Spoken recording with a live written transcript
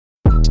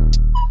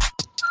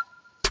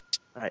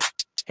All right.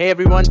 Hey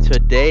everyone,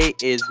 today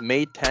is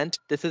May 10th.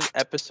 This is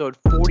episode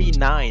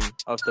 49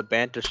 of the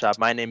Banter Shop.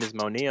 My name is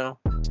Monio.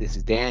 This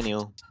is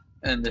Daniel.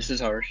 And this is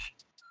Harsh.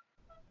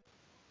 Okay.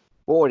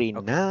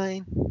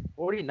 49.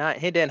 49.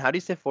 Hey Dan, how do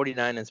you say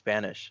 49 in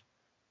Spanish?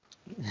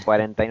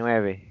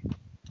 49.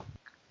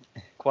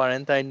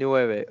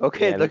 49.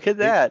 Okay, Yeah, look at did,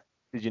 that.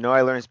 did you know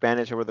I learned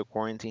Spanish over the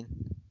quarantine?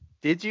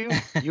 Did you?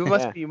 You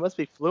must Yeah. be you must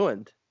be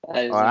fluent. That Oh,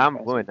 is I'm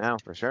impressive. fluent now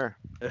for sure.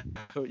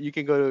 You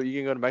can go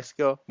to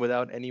Mexico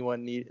without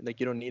anyone you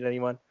don't need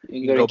anyone.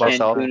 You You can can go go to by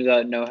yourself. Cancun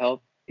without no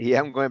help. Yeah,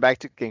 I'm going back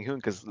to Cancun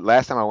because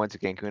last time I went to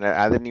Cancun,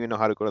 I didn't even know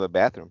how to go to the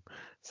bathroom.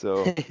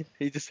 So,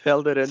 He just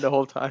held it in the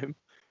whole time.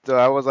 so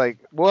I was like,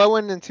 well, I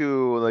went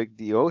into like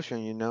the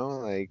ocean,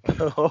 like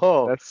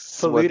Oh,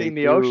 that's what they polluting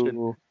the ocean.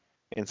 do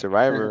in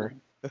Survivor.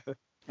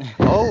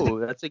 Oh,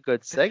 that's a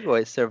good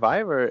segue.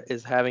 Survivor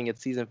is having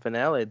its season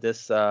finale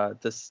this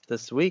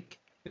week.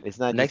 It's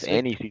not just Next week,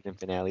 any season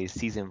finale; it's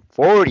season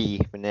 40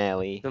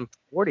 finale. season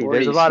 40.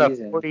 There's a 40 lot of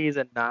seasons. 40s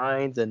and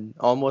 9s and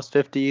almost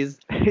 50s.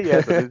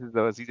 Yeah, so this is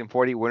the season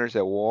 40 Winners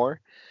at War.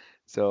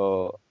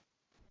 So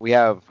we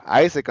have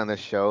Isaac on the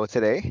show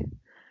today.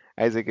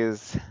 Isaac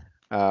is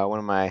one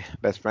of my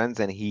best friends,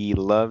 and he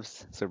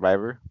loves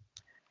Survivor.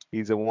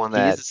 He's the one He's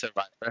that a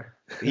survivor.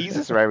 he's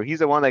a Survivor. He's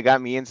the one that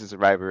got me into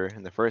Survivor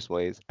in the first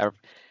place.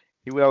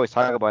 He would always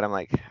talk about it. I'm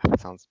like,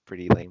 that sounds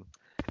pretty lame.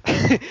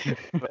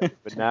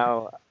 but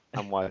now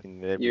I'm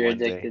watching it every You're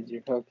Wednesday. addicted.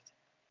 You're hooked.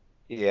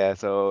 Yeah.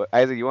 So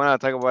Isaac, you want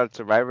to talk about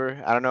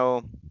Survivor? I don't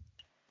know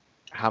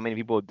how many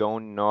people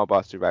don't know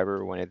about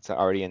Survivor when it's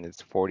already in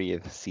its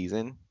 40th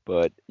season,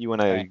 but you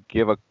want to Right.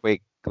 give a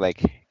quick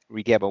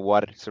recap of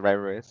what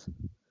Survivor is?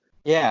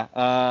 Yeah.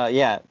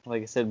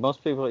 Like I said,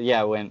 most people,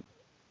 when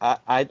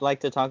I'd like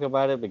to talk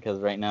about it because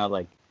right now,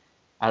 like,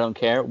 I don't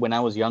care. When I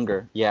was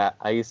younger,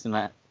 I used to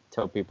not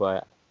tell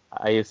people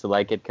I used to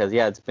like it because,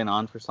 it's been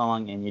on for so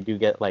long, and you do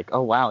get like,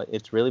 oh, wow,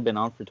 it's really been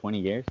on for 20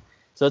 years.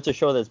 So it's a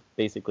show that's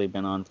basically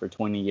been on for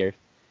 20 years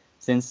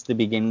since the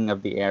beginning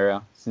of the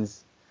era,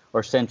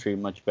 or century,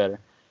 much better.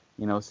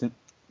 Since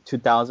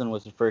 2000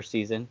 was the first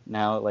season.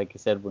 Now, like I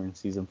said, we're in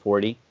season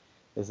 40.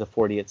 This is the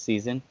 40th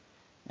season,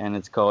 and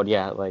it's called,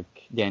 like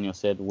Daniel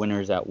said,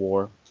 Winners at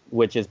War,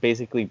 which is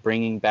basically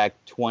bringing back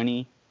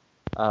 20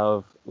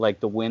 of like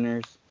the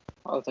winners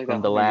Oh, it's like the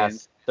from the Hunger Games.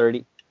 last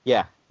 30.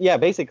 Yeah,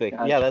 basically. Yeah,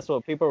 Gotcha. that's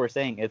what people were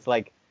saying. It's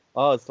like,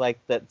 oh, it's like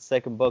that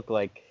second book,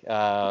 like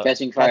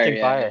Catching Fire. Catching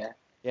Yeah, Fire. yeah.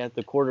 Yeah,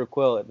 the Quarter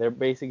Quill. They're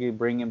basically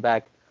bringing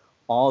back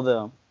all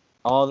the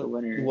all The the,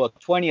 winner. well,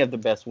 20 of the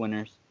best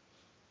winners,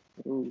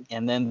 Ooh.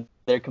 and then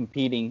they're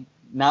competing.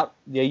 Not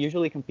They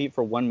usually compete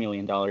for $1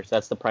 million.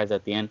 That's the prize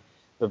at the end.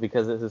 But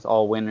because this is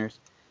all winners,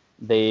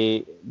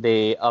 they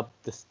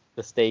upped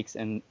the stakes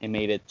and it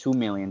made it $2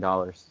 million.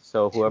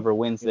 So whoever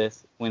wins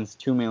this wins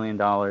 $2 million.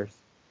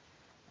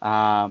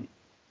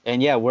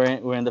 And yeah, we're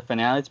in the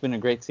finale. It's been a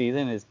great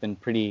season. It's been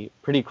pretty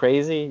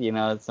crazy.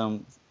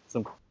 Some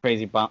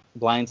crazy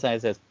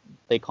blindsides, as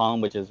they call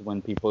them, which is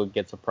when people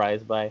get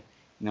surprised by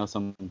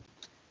some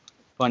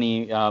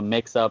funny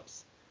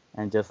mix-ups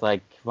and just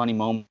like funny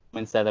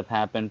moments that have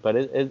happened. But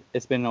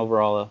it's been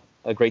overall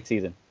a great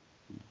season.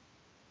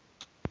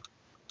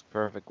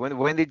 Perfect.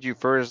 When did you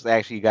first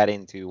actually got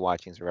into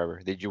watching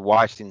Survivor? Did you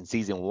watch in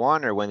season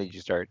one, or when did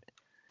you start?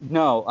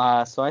 No,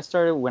 so I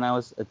started when I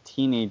was a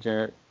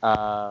teenager,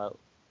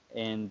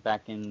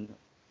 back in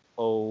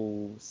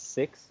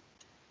 '06,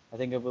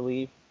 I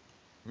believe.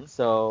 Hmm?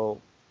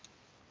 So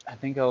I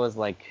think I was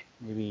like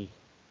maybe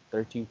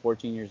 13,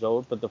 14 years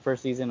old. But the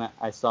first season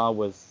I saw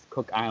was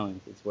Cook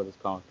Islands. It's what it's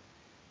called.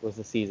 Was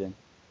the season,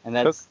 and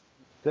Cook. that's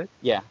Good.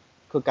 yeah,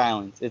 Cook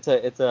Islands. It's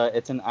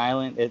an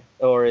island.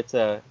 It's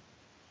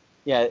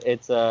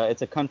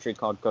a country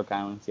called Cook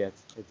Islands. Yes,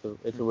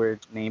 it's a weird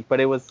name, but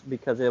it was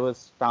because it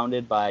was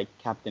founded by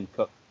Captain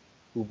Cook,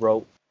 who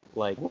wrote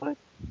like What?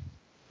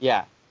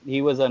 yeah,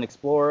 he was an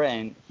explorer,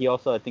 and he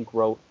also, I think,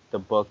 wrote the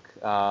book,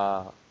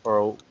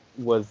 or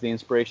was the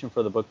inspiration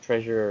for the book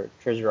Treasure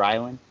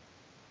Island.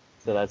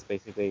 So that's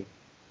basically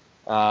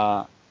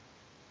uh,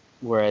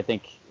 where I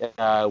think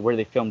where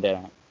they filmed it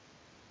at.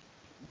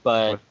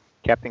 But Was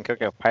Captain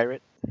Cook a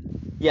pirate?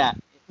 yeah,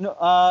 no,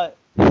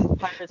 in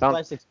Pirate Sounds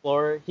slash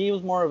Explorer, he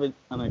was more of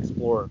an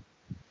explorer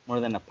more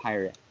than a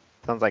pirate.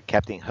 sounds like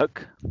Captain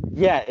Hook.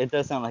 Yeah, it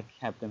does sound like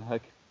Captain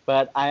Hook.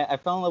 But I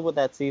fell in love with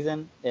that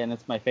season, and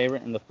it's my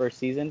favorite in the first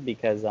season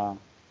because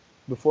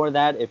before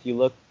that, if you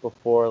look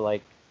before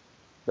like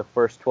the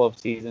first 12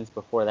 seasons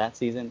before that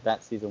season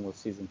was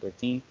season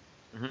 13.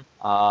 Hmm.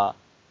 Uh,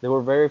 there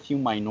were very few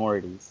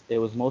minorities. It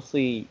was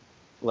mostly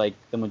like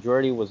the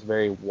majority was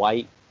very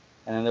white,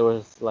 and then there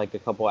was like a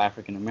couple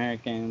African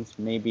Americans,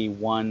 maybe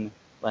one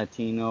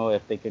Latino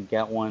if they could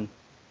get one.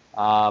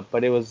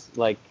 But it was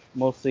like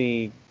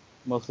mostly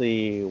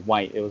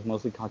white. It was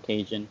mostly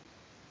Caucasian.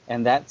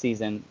 And that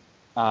season,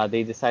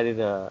 they decided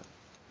to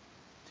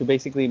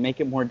basically make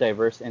it more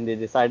diverse, and they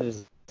decided to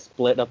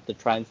split up the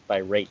tribes by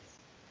race.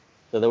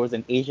 So there was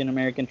an Asian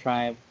American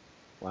tribe,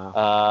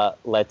 Wow.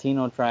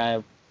 Latino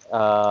tribe,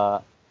 uh,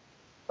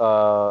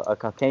 a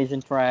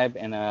Caucasian tribe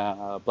and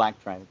a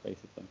black tribe,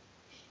 basically.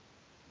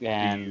 Do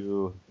And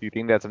you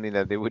think that's something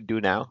that they would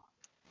do now?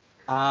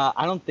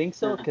 I don't think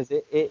so, because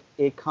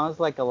it caused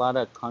like a lot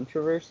of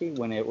controversy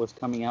when it was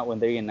coming out, when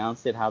they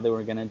announced it, how they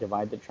were gonna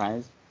divide the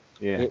tribes.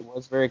 Yeah. It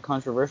was very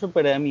controversial,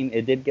 but I mean,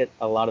 it did get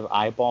a lot of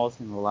eyeballs,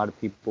 and a lot of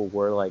people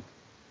were like,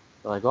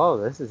 oh,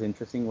 this is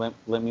interesting. Let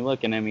me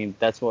look. And I mean,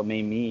 that's what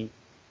made me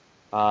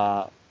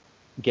uh,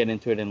 get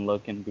into it and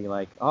look and be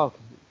like, oh,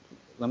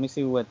 let me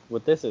see what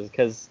this is.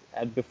 Because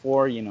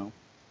before,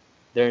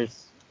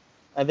 there's,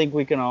 I think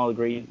we can all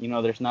agree,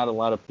 there's not a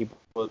lot of people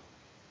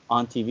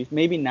on TV.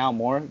 Maybe now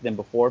more than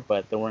before,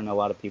 but there weren't a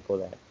lot of people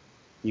that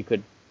you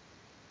could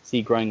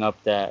see growing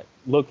up that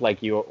looked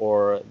like you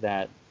or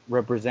that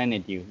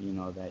represented you.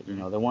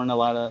 There weren't a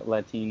lot of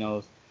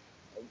Latinos,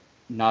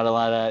 not a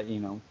lot of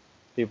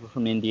people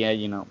from India.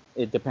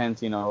 It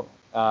depends. Not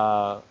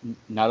a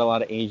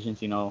lot of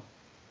Asians.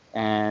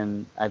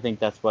 And I think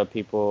that's why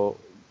people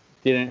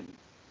didn't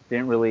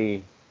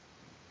really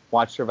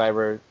watch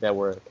Survivor, that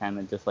were kind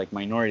of just like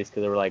minorities,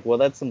 because they were like, well,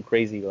 that's some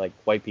crazy like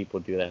white people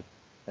do that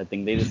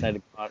thing. They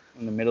decided to go out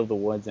in the middle of the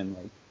woods and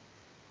like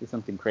do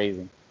something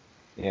crazy.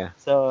 Yeah.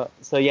 So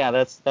yeah,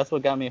 that's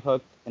what got me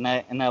hooked, and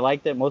I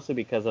liked it mostly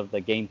because of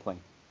the gameplay,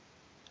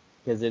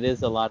 because it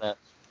is a lot of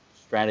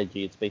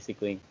strategy. It's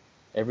basically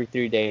every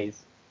 3 days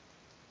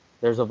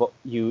there's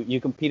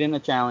you compete in a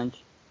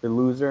challenge. The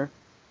loser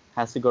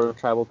has to go to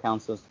tribal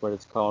councils, what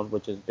it's called,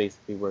 which is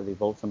basically where they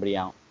vote somebody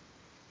out,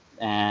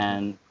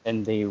 and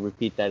they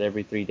repeat that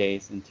every 3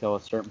 days until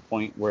a certain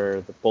point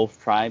where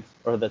both tribes,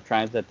 or the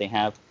tribes that they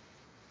have,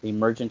 they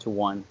merge into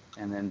one,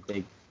 and then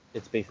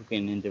it's basically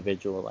an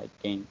individual like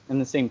game. And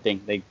the same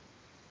thing, they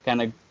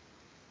kind of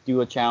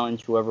do a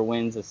challenge. Whoever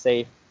wins is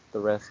safe. The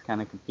rest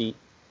kind of compete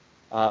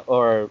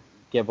or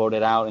get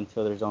voted out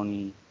until there's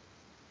only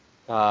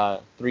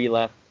 3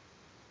 left,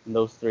 and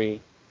those 3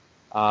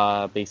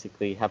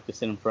 basically have to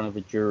sit in front of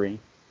a jury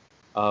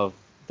of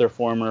their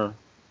former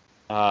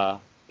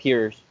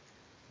peers,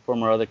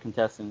 former other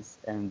contestants,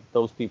 and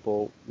those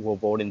people will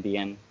vote in the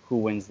end who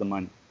wins the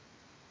money.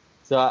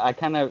 So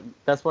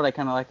that's what I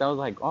kind of liked. I was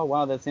like, oh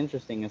wow, that's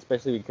interesting,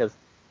 especially because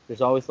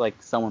there's always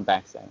like someone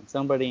backstabbing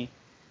somebody,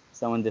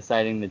 someone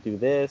deciding to do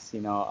this,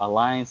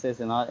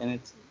 alliances and all.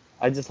 And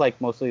I just like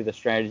mostly the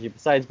strategy.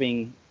 Besides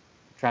being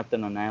trapped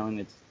on an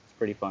island, it's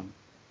pretty fun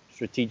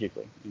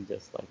strategically, and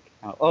just like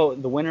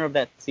the winner of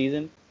that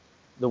season,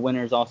 the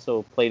winners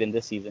also played in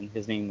this season.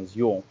 His name was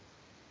Yule.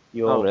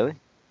 Oh, really?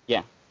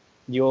 Yeah,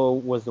 Yule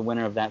was the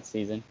winner of that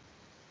season.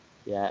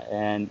 Yeah,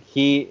 and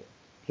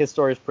his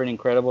story is pretty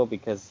incredible,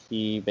 because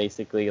he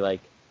basically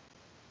like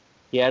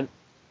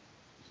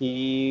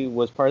he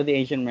was part of the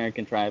Asian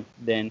American tribe.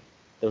 Then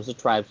there was a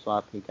tribe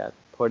swap. He got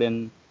put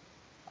in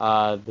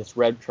this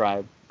red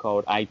tribe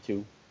called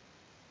I2.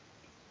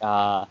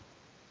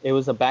 It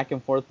was a back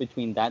and forth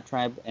between that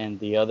tribe and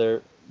the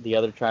other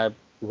tribe,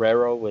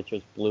 Rero, which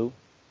was blue.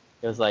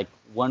 It was like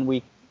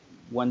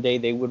one day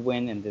they would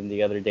win, and then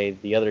the other day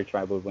the other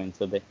tribe would win.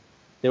 So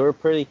they were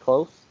pretty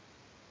close.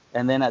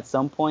 And then at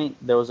some point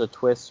there was a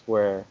twist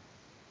where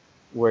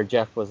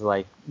Jeff was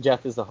like,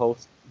 Jeff is the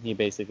host. He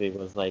basically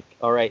was like,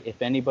 all right,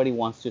 if anybody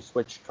wants to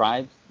switch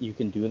tribes, you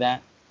can do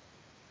that.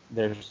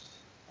 There's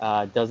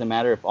doesn't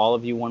matter if all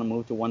of you want to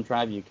move to one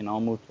tribe, you can all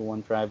move to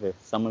one tribe. If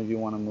some of you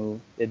want to move,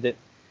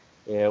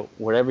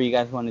 whatever you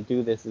guys want to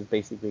do, this is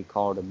basically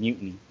called a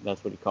mutiny.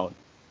 That's what he called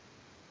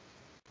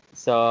it.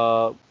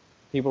 So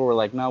people were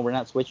like, no, we're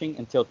not switching,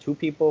 until 2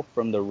 people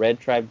from the red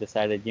tribe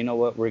decided, you know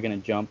what, we're going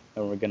to jump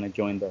and we're going to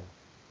join the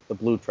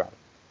blue tribe.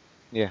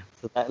 Yeah.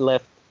 So that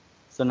left.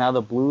 So now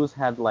the blues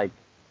had like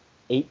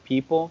 8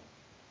 people,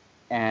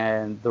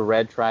 and the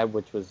red tribe,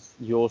 which was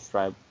Yule's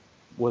tribe,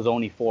 was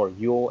only 4.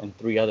 Yule and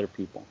 3 other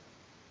people.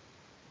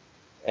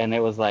 And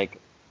it was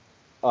like,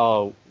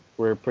 oh,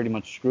 we're pretty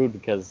much screwed,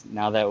 because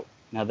now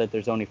that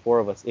there's only 4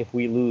 of us, if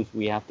we lose,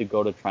 we have to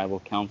go to tribal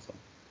council.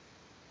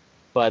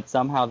 But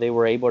somehow they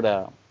were able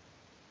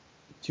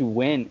to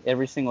win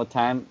every single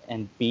time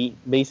and beat.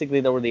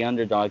 Basically, they were the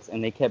underdogs,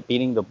 and they kept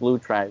beating the blue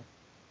tribe.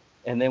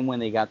 And then when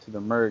they got to the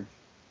merge,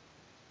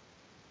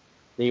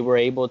 they were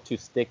able to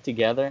stick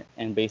together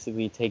and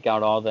basically take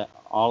out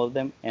all of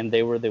them, and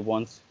they were the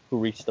ones who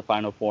reached the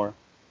final 4,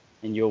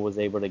 and Yule was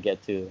able to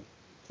get to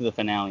the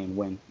finale and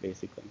win,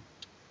 basically.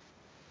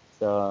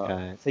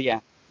 So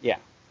yeah.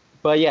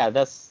 But yeah,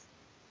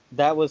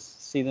 that was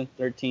season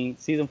 13.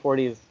 Season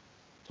 40 is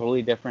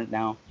totally different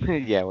now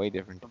Yeah, way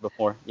different. from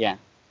before. Yeah.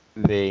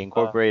 They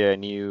incorporated a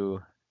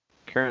new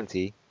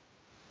currency,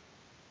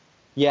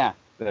 Yeah.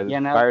 the Yeah.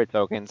 Now. fire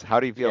tokens. How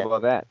do you feel Yeah.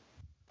 about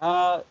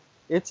that?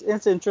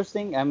 It's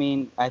interesting. I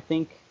mean, I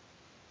think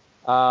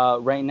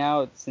right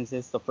now, since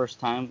it's the first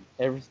time,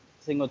 every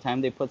single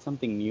time they put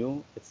something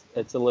new,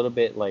 it's a little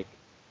bit like,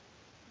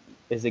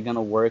 is it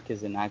gonna work?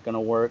 Is it not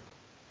gonna work?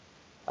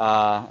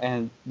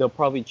 And they'll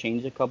probably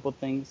change a couple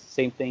things.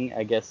 Same thing,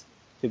 I guess,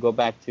 to go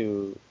back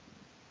to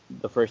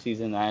the first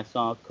season that I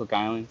saw, Cook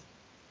Islands.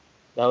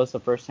 That was the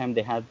first time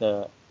they had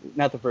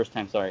not the first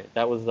time, sorry.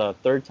 That was the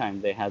third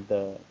time they had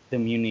the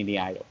immunity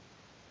idol.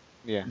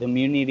 Yeah. The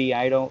immunity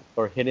idol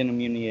or hidden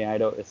immunity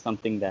idol is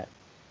something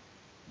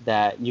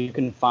that you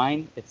can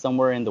find. It's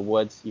somewhere in the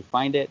woods. You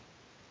find it,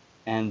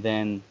 and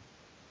then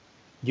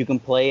you can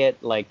play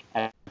it like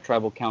at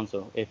tribal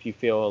council. If you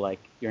feel like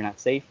you're not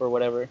safe or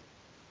whatever,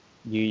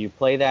 you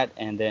play that,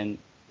 and then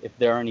if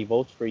there are any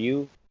votes for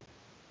you,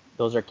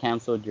 those are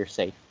canceled. You're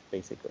safe,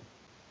 basically.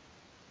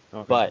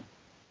 Okay.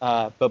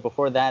 But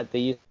before that, they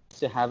used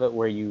to have it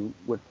where you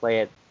would play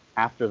it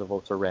after the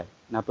votes are read,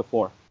 not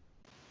before.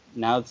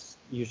 Now it's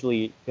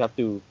usually you have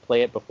to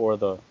play it before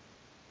the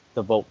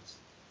votes.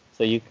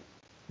 So you,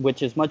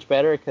 which is much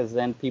better because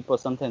then people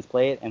sometimes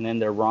play it and then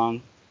they're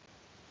wrong.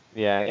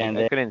 Yeah, And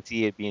I then couldn't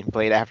see it being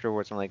played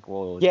afterwards. I'm like,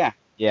 well, yeah,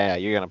 yeah,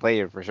 you're gonna play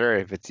it for sure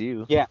if it's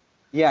you. yeah,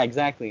 yeah,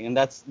 exactly. And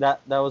that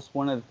was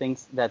one of the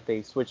things that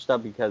they switched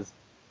up because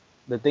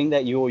the thing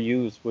that you will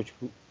use, which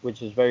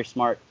is very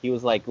smart. He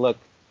was like, look,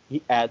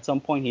 at some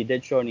point he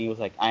did show and he was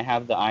like, I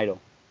have the idol.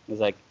 He was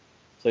like,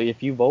 so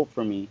if you vote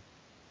for me,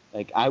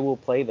 like I will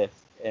play this.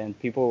 And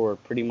people were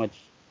pretty much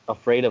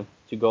afraid of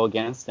to go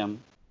against him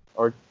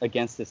or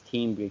against his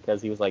team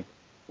because he was like,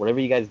 whatever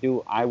you guys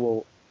do, I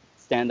will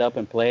stand up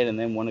and play it, and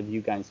then one of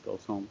you guys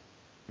goes home.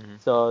 Mhm.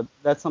 So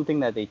that's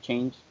something that they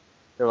changed.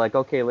 They're like,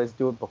 okay, let's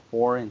do it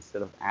before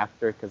instead of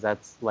after because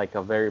that's like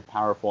a very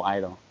powerful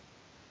idol.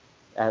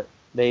 Uh,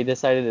 they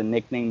decided to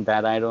nickname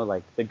that idol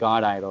like the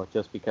God idol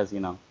just because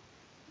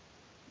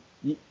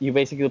you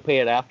basically play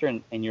it after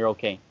and you're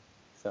okay.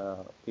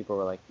 So people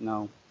were like,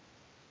 no.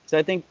 So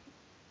I think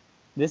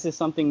this is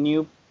something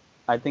new.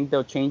 I think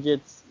they'll change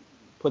it,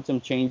 put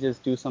some changes,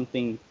 do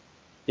something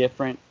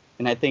different.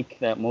 And I think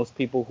that most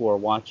people who are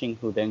watching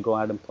who then go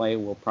out and play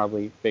will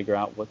probably figure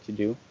out what to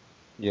do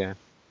Yeah.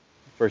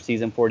 for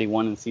season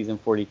 41 and season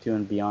 42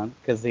 and beyond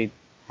because they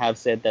have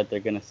said that they're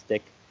going to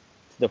stick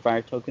to the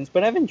fire tokens.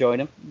 But I've enjoyed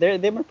them. They've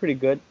been pretty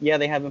good. Yeah,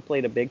 they haven't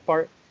played a big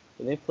part,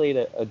 but they played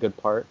a good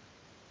part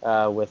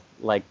with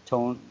like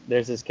Tone.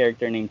 There's this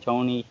character named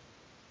Tony.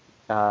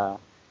 Uh,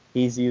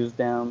 he's used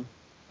them.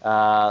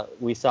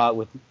 We saw it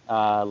with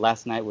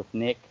last night with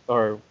Nick,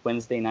 or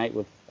Wednesday night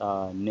with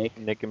Nick.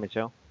 Nick and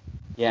Michelle.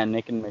 Yeah,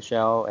 Nick and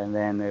Michelle, and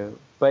then.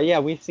 But yeah,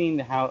 we've seen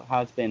how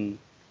it's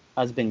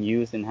been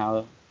used and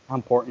how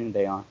important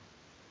they are.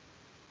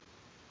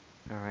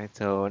 All right.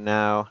 So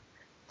now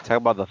talk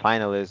about the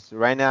finalists.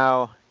 Right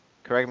now,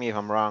 correct me if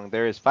I'm wrong.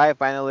 There is 5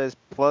 finalists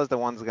plus the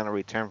ones gonna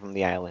return from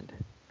the island.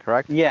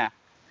 Correct? Yeah,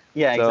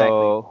 yeah, exactly.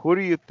 So who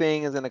do you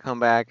think is gonna come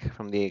back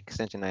from the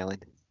extension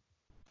island?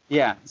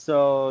 Yeah,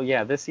 so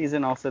yeah, this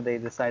season also they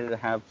decided to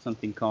have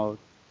something called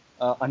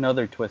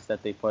another twist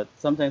that they put.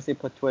 Sometimes they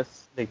put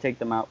twists, they take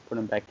them out, put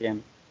them back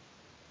in.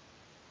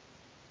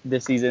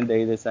 This season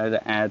they decided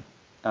to add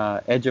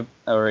Edge of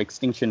or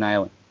Extinction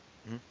Island.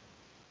 Mhm.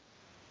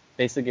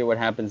 Basically, what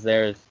happens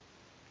there is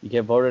you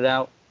get voted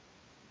out,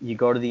 you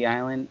go to the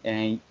island,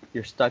 and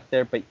you're stuck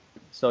there. But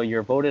so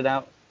you're voted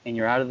out and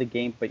you're out of the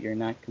game, but you're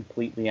not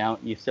completely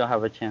out. You still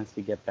have a chance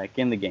to get back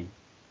in the game.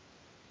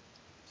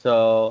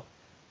 So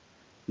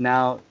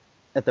now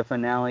at the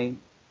finale,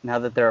 now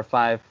that there are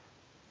 5,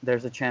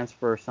 there's a chance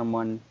for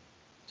someone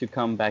to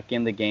come back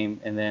in the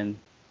game, and then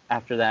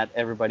after that,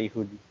 everybody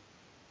who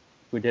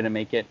didn't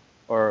make it,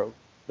 or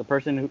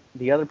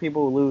the other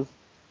people who lose,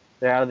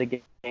 they're out of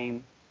the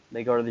game.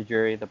 They go to the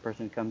jury. The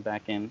person who comes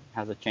back in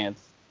has a chance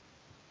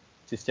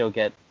to still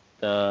get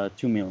the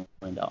 $2 million.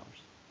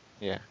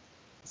 Yeah.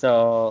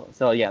 So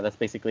yeah, that's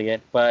basically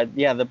it. But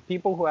yeah, the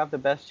people who have the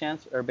best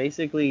chance are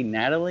basically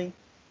Natalie,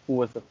 who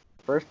was the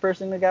first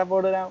person that got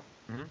voted out,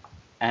 Mhm.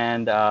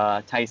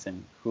 and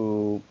Tyson,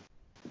 who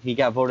he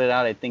got voted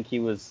out. I think he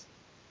was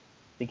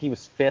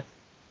fifth,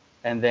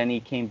 and then he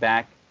came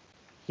back.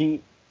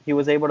 He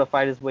was able to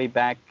fight his way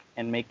back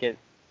and make it.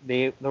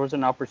 There was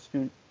an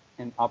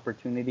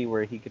opportunity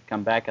where he could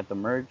come back at the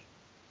merge.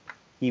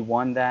 He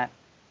won that.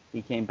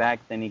 He came back.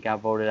 Then he got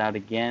voted out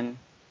again,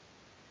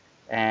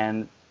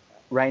 and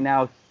right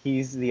now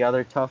he's the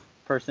other tough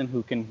person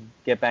who can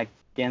get back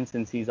in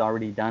since he's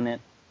already done it.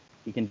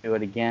 He can do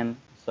it again.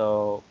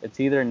 So it's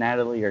either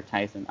Natalie or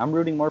Tyson. I'm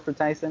rooting more for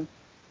Tyson,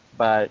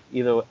 but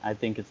either I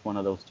think it's one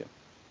of those two.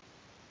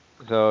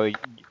 So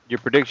your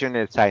prediction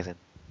is Tyson.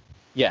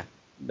 Yeah,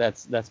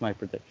 that's my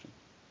prediction.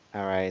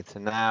 All right. So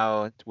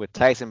now with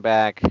Tyson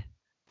back,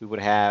 we would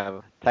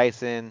have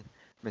Tyson,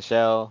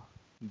 Michelle,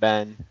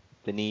 Ben,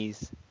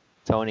 Denise,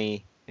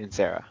 Tony, and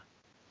Sarah.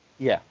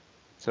 Yeah.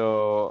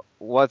 So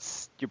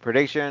what's your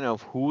prediction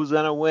of who's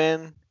gonna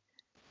win?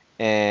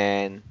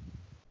 And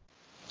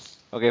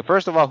okay,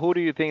 first of all, who do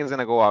you think is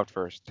gonna go out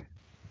first?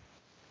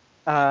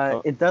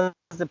 Oh, It does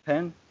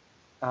depend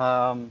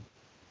um,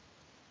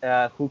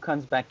 who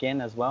comes back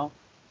in as well.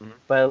 mhm.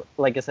 But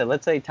like I said,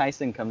 let's say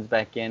Tyson comes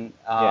back in.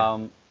 Yeah.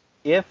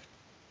 If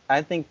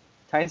I think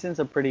Tyson's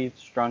a pretty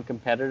strong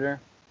competitor.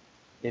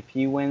 If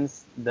he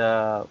wins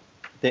the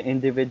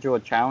individual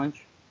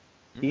challenge,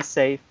 Mhm. he's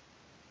safe,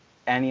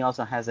 and he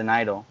also has an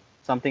idol.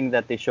 Something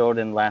that they showed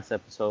in last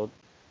episode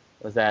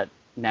was that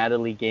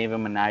Natalie gave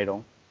him an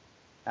idol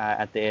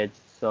at the edge.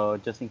 So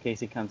just in case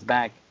he comes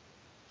back,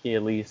 he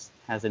at least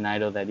has an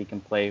idol that he can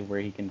play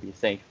where he can be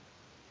safe.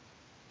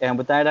 And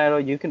with that idol,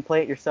 you can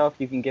play it yourself.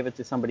 You can give it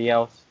to somebody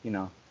else.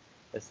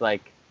 It's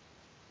like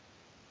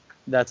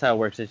that's how it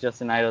works. It's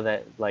just an idol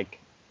that like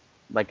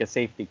a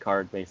safety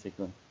card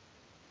basically.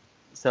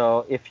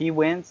 So if he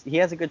wins, he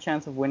has a good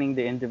chance of winning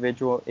the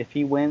individual. If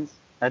he wins,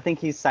 I think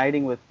he's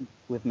siding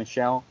with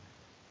Michelle.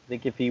 I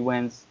think if he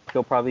wins,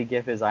 he'll probably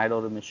give his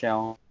idol to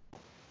Michelle.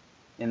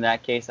 In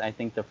that case, I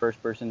think the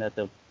first person that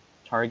they'll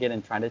target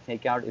and try to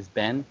take out is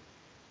Ben.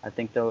 I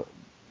think they'll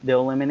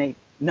eliminate.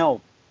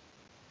 No,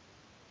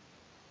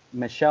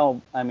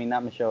 Michelle. I mean,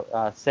 not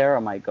Michelle.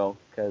 Sarah might go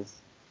because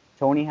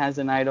Tony has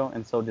an idol,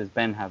 and so does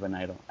Ben have an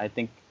idol. I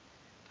think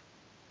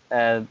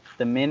the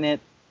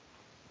minute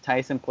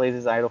Tyson plays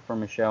his idol for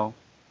Michelle,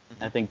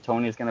 I think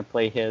Tony's gonna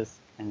play his,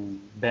 and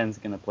Ben's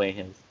gonna play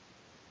his.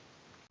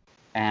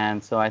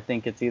 And so I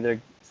think it's either.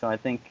 So I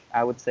think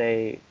I would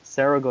say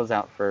Sarah goes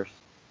out first.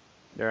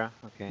 Sarah,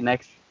 okay.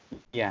 Next,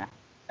 yeah,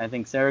 I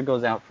think Sarah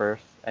goes out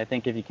first. I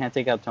think if you can't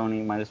take out Tony,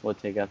 you might as well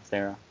take out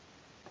Sarah.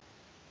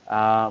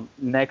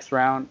 Next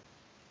round,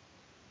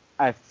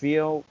 I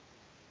feel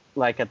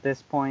like at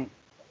this point,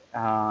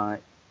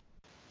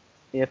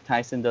 if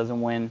Tyson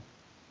doesn't win,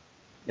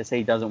 let's say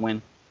he doesn't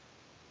win,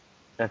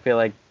 I feel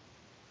like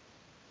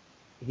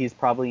he's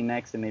probably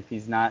next, and if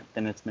he's not,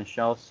 then it's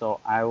Michelle. So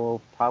I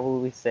will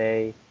probably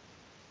say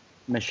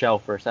Michelle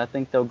first. I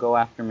think they'll go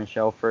after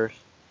Michelle first.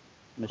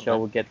 Michelle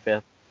will get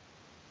fifth.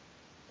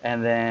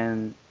 And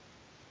then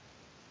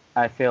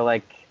I feel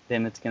like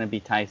then it's going to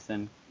be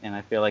Tyson. And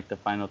I feel like the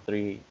final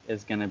three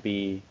is going to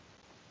be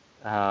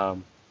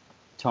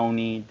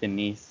Tony,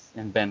 Denise,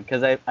 and Ben.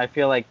 Because I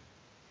feel like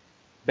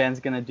Ben's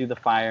going to do the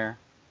fire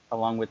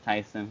along with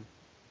Tyson.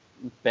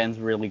 Ben's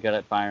really good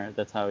at fire.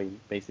 That's how he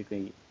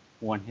basically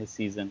won his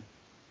season.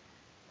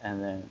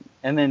 And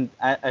then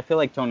I feel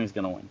like Tony's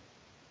going to win.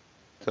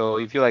 So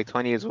you feel like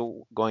Tony is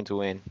going to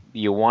win? Do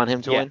you want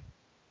him to win?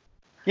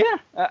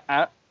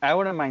 Yeah, I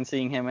wouldn't mind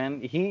seeing him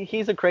in.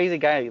 He's a crazy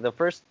guy.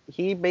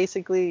 He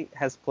basically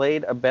has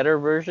played a better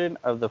version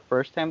of the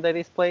first time that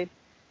he's played.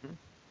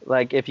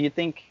 Like if you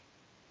think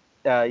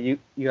you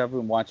have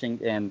been watching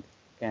and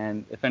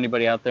if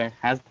anybody out there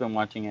has been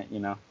watching it,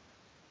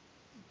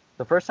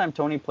 the first time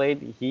Tony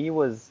played, he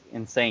was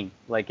insane.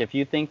 Like if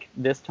you think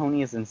this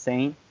Tony is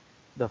insane,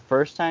 the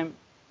first time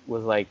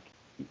was like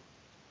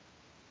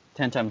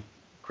 10 times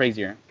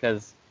crazier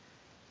because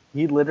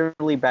he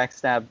literally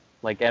backstabbed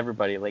like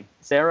everybody. Like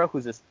Sarah,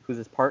 who's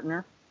his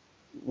partner,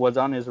 was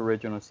on his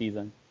original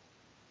season.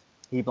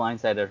 He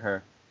blindsided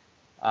her.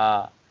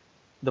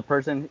 The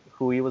person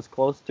who he was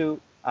close to,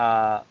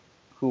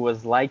 who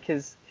was like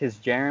his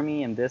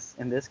Jeremy in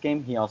this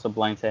game, he also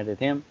blindsided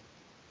him.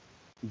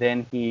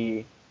 Then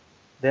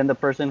the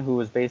person who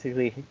was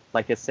basically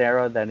like a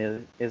Sarah that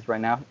is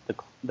right now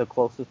the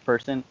closest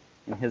person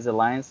in his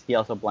alliance, he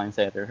also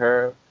blindsided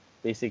her.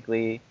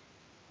 Basically,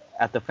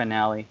 at the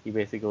finale, he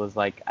basically was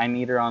like, I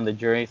need her on the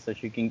jury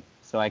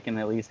so I can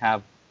at least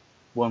have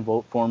one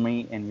vote for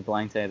me, and he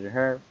blindsided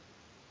her.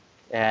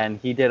 And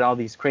he did all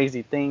these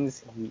crazy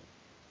things.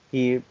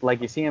 He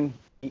like you see him,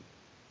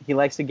 he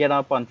likes to get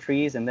up on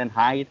trees and then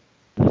hide.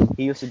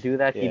 He used to do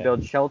that. Yeah. He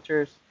built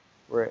shelters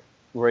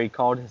where he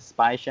called his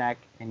spy shack,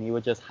 and he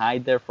would just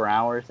hide there for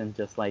hours and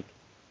just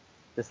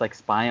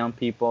spy on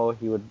people.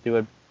 He would do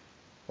it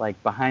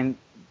like behind,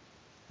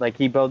 like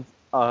he built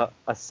a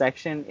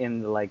section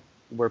in like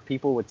where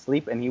people would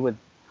sleep, and he would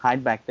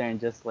hide back there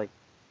and just like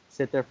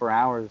sit there for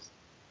hours,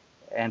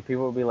 and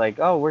people would be like,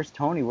 oh, where's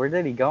Tony, where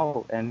did he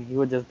go? And he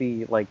would just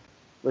be like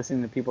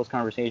listening to people's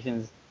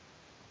conversations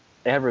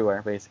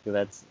everywhere. Basically,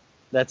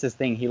 that's his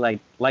thing. He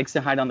likes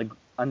to hide on the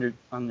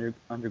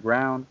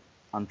underground,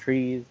 on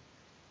trees,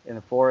 in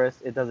the forest.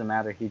 It doesn't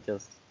matter. He's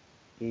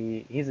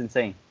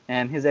insane,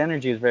 and his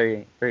energy is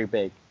very, very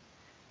big,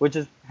 which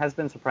has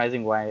been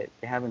surprising why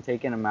they haven't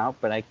taken him out,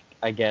 but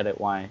I get it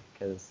why,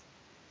 because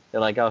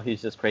they're like, oh,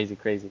 he's just crazy.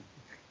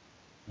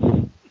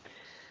 All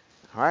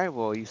right,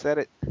 well, you said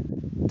it.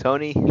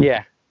 Tony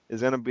Yeah.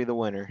 is gonna be the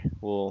winner.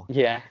 We'll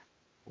Yeah.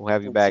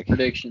 have you That's back. a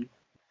prediction.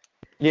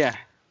 Yeah.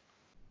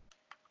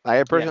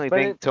 I personally but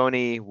think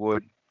Tony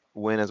would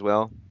win as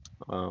well.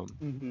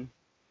 Mm-hmm.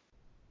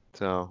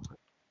 So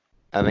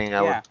I think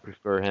I Yeah. would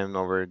prefer him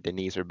over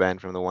Denise or Ben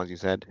from the ones you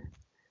said.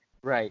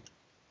 Right.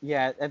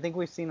 Yeah, I think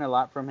we've seen a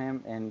lot from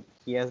him, and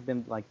he has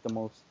been like the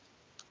most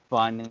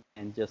fun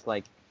and just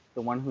like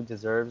the one who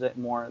deserves it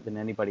more than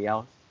anybody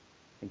else.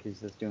 I think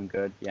he's just doing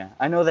good. Yeah.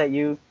 I know that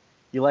you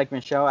like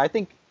Michelle. I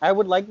think I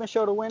would like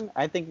Michelle to win.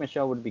 I think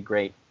Michelle would be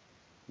great,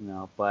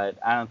 but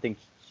I don't think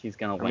she's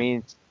gonna win. I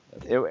mean,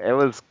 it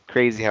was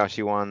crazy how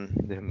she won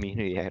the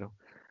immunity idol.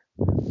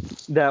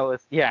 That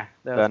was The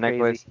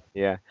necklace. crazy.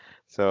 Yeah.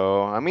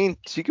 So I mean,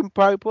 she can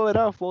probably pull it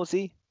off. We'll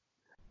see.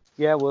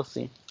 Yeah, we'll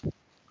see.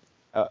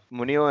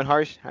 Munio and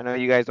Harsh, I know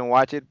you guys don't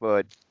watch it,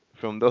 but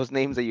from those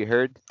names that you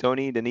heard,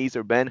 Tony, Denise,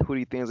 or Ben, who do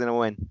you think is gonna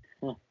win?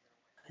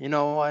 You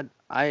know what?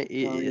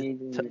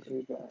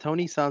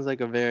 Tony sounds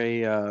like a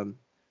very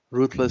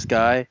ruthless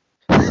guy.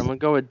 So I'm gonna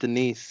go with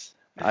Denise.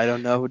 I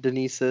don't know who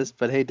Denise is,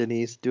 but hey,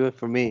 Denise, do it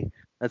for me.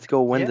 Let's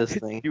go win Yeah. this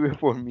thing. Do it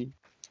for me.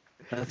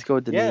 Let's go,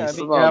 Denise. Yeah, I What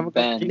mean, about I'm gonna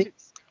Ben? go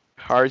Denise.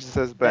 Harsh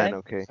says Ben. Ben?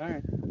 Okay. All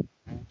right.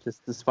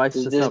 Just to spice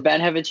Does, this does up.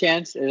 Ben have a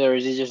chance, or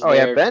is he just Oh,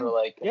 yeah, there Ben? for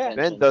like Yeah. Ben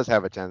attention? does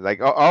have a chance.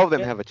 Like all of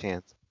them Yeah. have a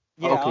chance.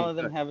 Yeah, Okay, all of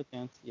them good. have a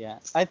chance. Yeah,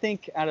 I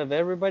think out of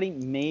everybody,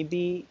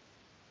 maybe.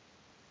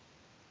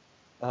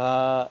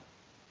 Uh,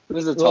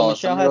 Who's the well,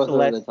 tallest? Michelle I'm gonna has go the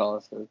with who less. the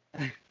tallest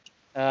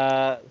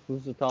is.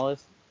 Who's the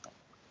tallest?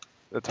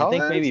 The I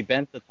think maybe tallest?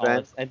 Ben's the Ben.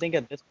 tallest. I think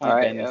at this All point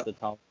right, Ben is yeah. the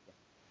tallest.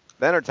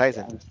 Ben or Yeah.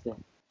 Tyson? I'm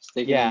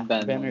sticking Yeah, with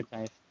Ben. Ben then. or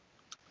Tyson.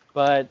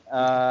 But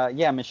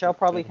yeah, Michelle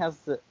probably has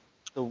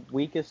the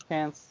weakest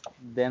chance.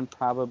 Then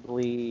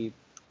probably,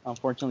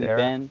 unfortunately, Sarah?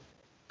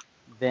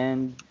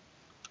 Ben.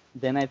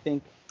 Then I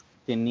think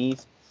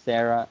Denise,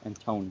 Sarah, and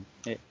Tony.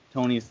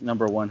 Tony's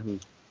number one,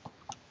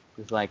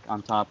 who's like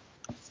on top.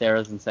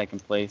 Sarah's in second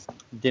place.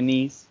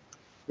 Denise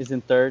is in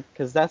third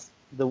because that's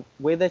the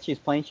way that she's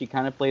playing. She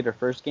kind of played her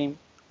first game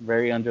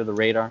very under the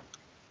radar.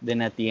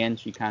 Then at the end,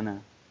 she kind of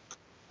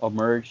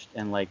emerged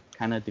and like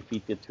kind of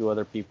defeated two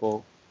other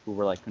people who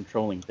were like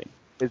controlling things.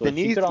 Is So she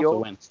Denise could the also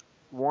old win.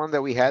 one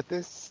that we had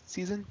this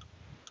season?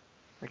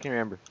 I can't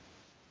remember.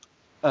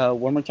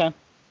 One more time.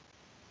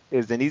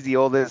 Is Denise the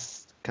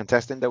oldest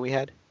contestant that we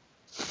had?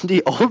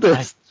 The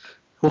oldest.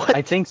 What?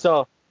 I think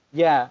so.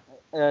 Yeah.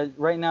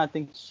 Right now, I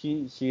think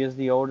she is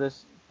the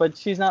oldest, but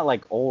she's not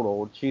like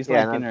old. She's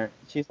Yeah, like in her.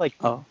 She's like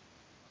Oh,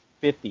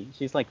 50.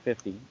 She's like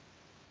 50.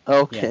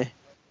 okay.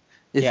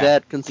 Is Yeah.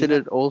 that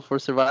considered old for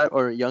Survivor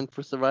or young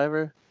for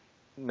Survivor?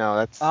 No,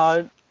 that's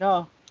No,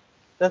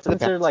 that's Depends.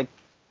 considered like,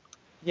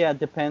 yeah,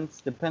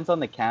 depends on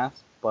the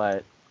cast,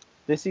 but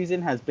this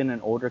season has been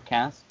an older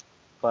cast,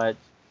 but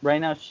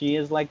right now she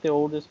is like the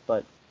oldest,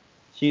 but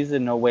she's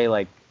in no way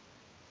like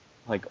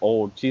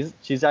old.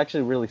 She's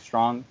actually really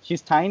strong.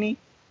 She's tiny,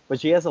 but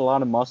she has a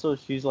lot of muscle.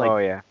 She's like oh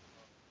yeah.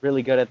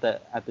 really good at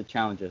the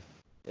challenges.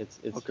 It's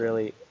Okay.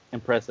 really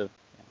impressive.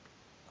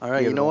 All right,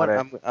 He you has know what?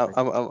 water.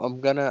 I'm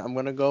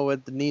gonna go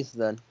with Denise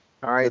then.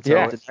 All right. Let's So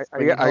hope Yeah. Denise are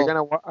bring you it are you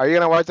home. are you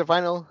gonna watch the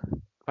final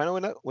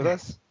with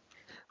us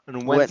on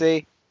When?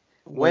 Wednesday?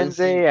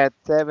 Wednesday. Wednesday at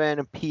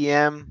 7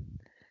 p.m.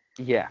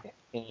 Yeah.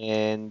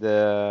 and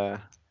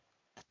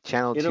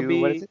channel It'll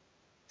 2. What is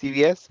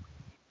be it? CBS.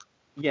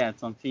 Yeah,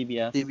 it's on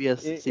CBS.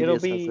 CBS. It'll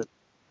CBS has be it.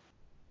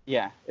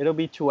 yeah, it'll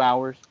be 2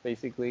 hours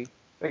basically.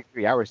 Like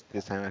 3 hours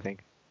this time, I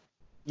think.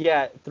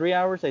 Yeah, 3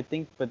 hours I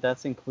think, but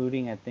that's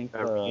including I think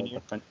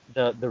Reunion?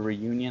 the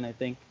reunion I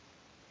think.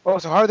 Oh,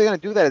 so how are they gonna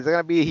do that? Is it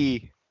gonna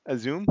be a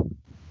Zoom?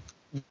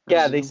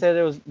 Yeah, they Zoom.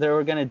 said they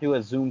were gonna do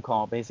a Zoom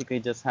call, basically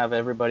just have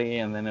everybody,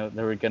 and then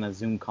they were gonna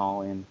Zoom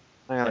call in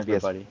Not gonna be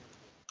everybody.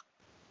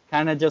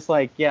 Kind of just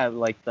like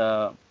like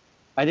the,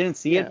 I didn't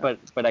see Yeah. it,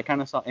 but I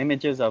kind of saw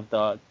images of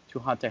the Too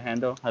Hot to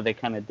Handle, how they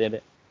kind of did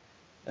it.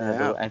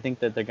 Yeah. I think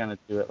that they're gonna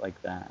do it like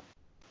that.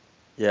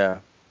 Yeah.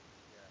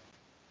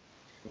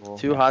 Cool.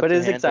 Too Hot But to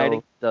it's Handle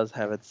exciting. does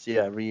have its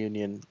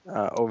reunion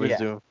over Yeah.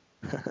 Zoom.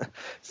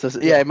 So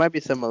yeah, it might be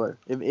similar.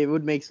 It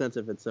would make sense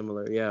if it's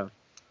similar. Yeah.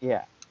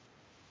 Yeah.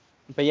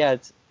 But yeah,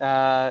 it's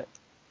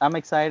I'm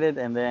excited,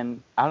 and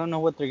then I don't know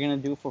what they're gonna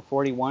do for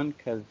 41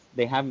 because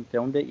they haven't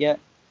filmed it yet,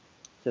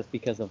 just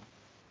because of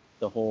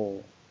the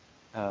whole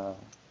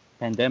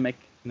pandemic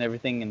and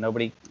everything,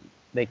 and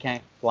they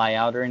can't fly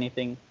out or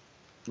anything.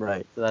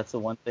 Right. So that's the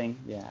one thing.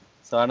 Yeah.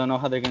 So I don't know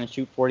how they're gonna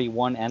shoot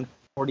 41 and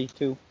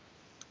 42.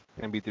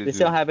 Gonna be through They Zoom.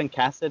 still haven't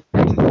casted.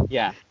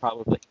 Yeah,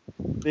 probably.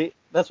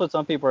 That's what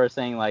some people are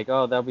saying. Like,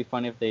 oh, that'd be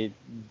funny if they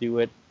do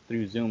it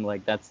through Zoom.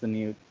 Like that's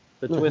the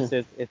twist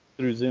is it's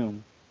through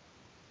Zoom.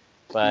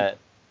 But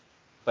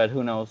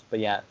who knows? But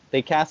yeah,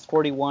 they cast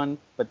 41,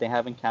 but they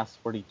haven't cast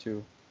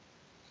 42,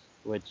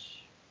 which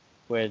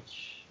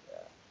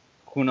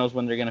who knows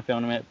when they're gonna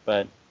film it?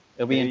 But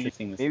it'll be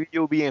interesting. To see. Maybe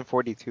you'll be in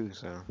 42.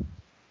 So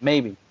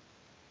Maybe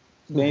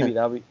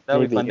that'll be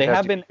Maybe. fun. You They have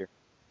have to been be here.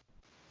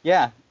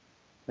 yeah,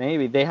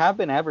 maybe they have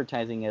been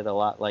advertising it a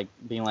lot, like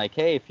being like,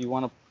 hey, if you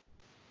want to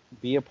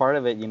be a part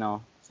of it,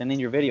 send in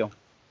your video,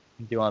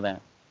 and do all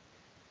that.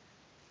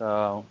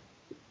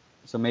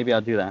 So maybe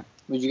I'll do that.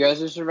 Would you guys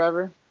do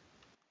Survivor?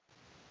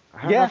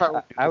 I don't know if I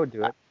would. I would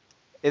do it.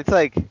 It's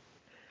like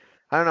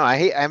I don't know.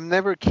 I've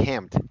never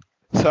camped,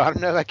 so I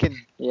don't know if I can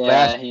Yeah,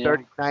 last you know.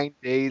 39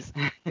 days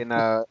in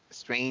a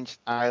strange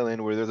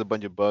island where there's a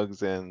bunch of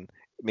bugs and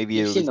maybe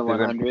You've seen the there's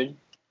gonna be 100.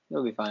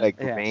 You'll be fine. like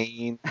Yeah.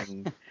 rain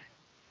and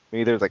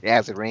maybe there's like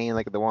acid rain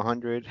like at the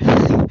 100.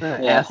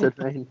 Acid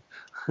rain.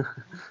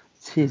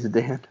 Jeez,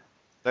 Dan.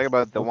 Talk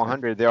about the Okay.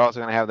 100. They're also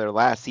gonna have their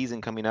last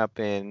season coming up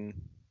in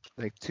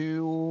like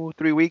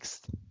 2-3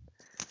 weeks.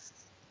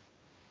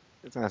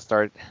 It's gonna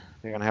start.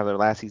 They're gonna have their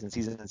last season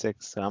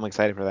 6. So I'm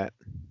excited for that.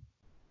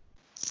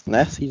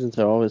 Last seasons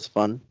are always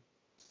fun.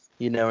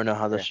 You never know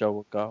how the Yeah. show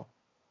will go.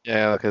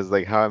 Yeah, because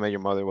like How I Met Your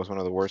Mother was one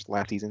of the worst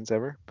last seasons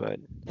ever. But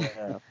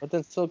Yeah. But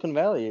then Silicon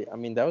Valley, I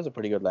mean, that was a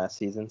pretty good last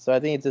season. So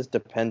I think it just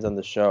depends on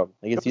the show.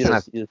 Like it's It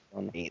wasn't you just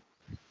don't know. 8.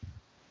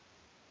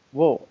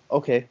 Whoa,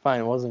 okay,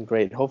 fine. It wasn't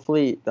great.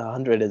 Hopefully the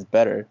 100 is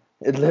better.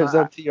 It lives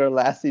up to your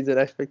last season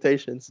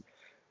expectations.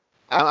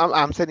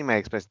 I'm setting my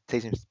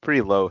expectations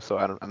pretty low, so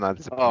I'm not Oh,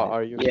 disappointed.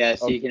 are you? Yeah,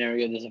 so Okay. you can never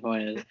get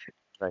disappointed.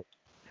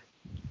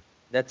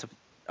 That's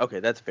okay.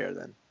 That's fair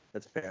then.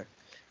 That's fair.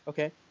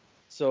 Okay,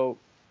 so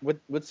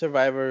with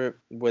Survivor,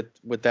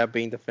 with that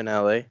being the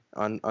finale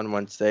on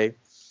Wednesday,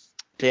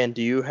 Dan,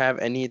 do you have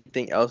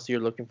anything else you're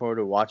looking forward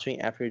to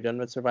watching after you're done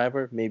with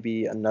Survivor?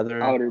 Maybe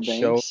another Outer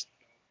show. Banks.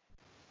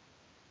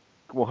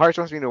 Well, Harsh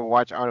wants me to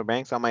watch Outer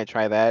Banks. I might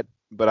try that,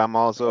 but I'm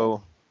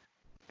also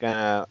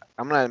I'm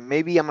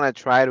gonna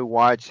try to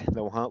watch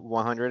the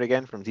 100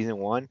 again from season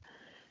one.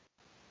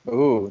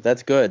 Ooh,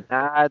 that's good.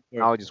 Not,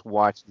 Or- I'll just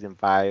watch season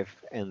 5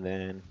 and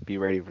then be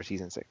ready for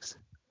season 6.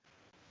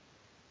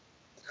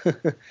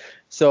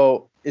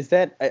 So is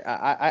that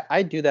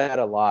I do that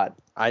a lot.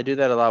 I do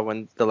that a lot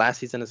when the last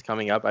season is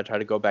coming up. I try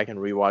to go back and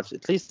rewatch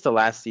at least the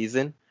last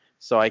season,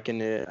 so I can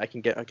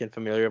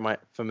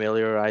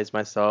familiarize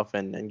myself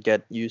and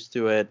get used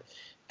to it.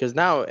 Because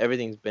now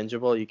everything's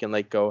bingeable. You can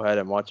like go ahead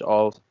and watch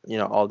all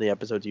the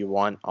episodes you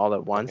want all at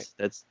Right. once.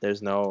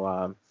 There's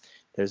no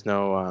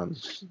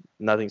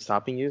nothing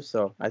stopping you.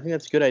 So I think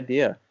that's a good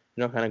idea.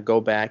 Kind of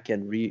go back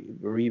and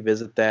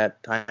revisit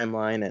that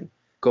timeline and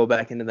go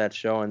back into that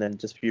show and then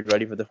just be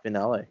ready for the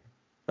finale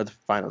or the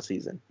final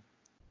season.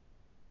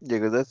 Yeah,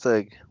 because that's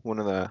like one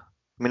of the.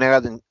 I mean,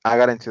 I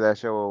got into that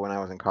show when I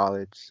was in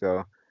college,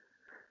 so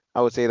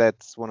I would say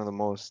that's one of the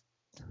most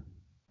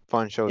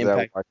fun shows that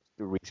I Impact. watched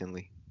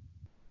recently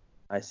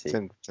I see.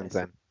 since see.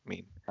 then. I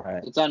mean, All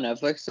right. It's on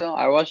Netflix though.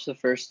 I watched the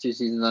first 2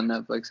 seasons on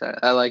Netflix.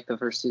 I like the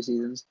first 2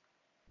 seasons.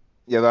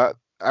 yeah,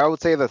 I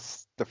would say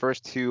the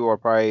first 2 are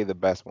probably the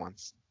best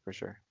ones for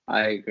sure.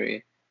 I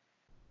agree.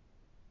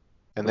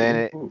 And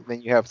then Ooh.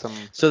 then you have some.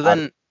 So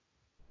then,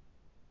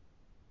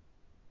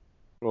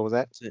 What was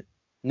that?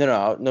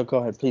 no. Go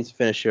ahead. Please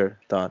finish your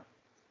thought.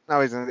 I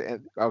was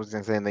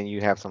gonna say, and then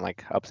you have some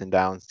like ups and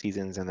downs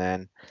seasons, and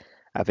then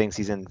I think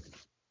season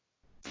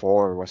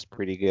 4 was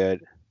pretty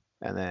good,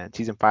 and then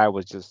season 5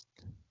 was just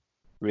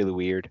really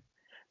weird.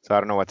 So I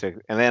don't know what to.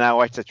 And then I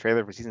watched the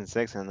trailer for season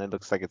 6, and it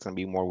looks like it's gonna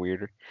be more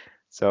weirder.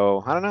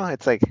 So I don't know.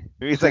 It's like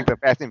maybe it's like the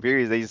Fast and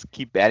Furious. They just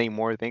keep adding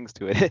more things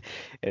to it,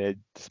 and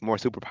it's more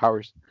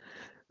superpowers.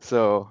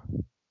 So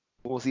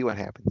we'll see what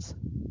happens.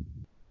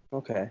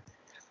 Okay.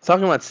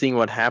 Talking about seeing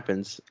what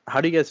happens, how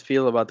do you guys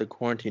feel about the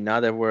quarantine now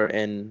that we're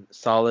in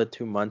solid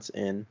 2 months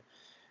in,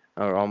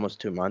 or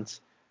almost 2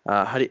 months?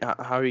 How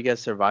are you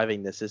guys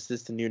surviving this? Is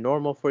this the new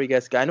normal for you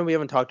guys? I know we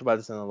haven't talked about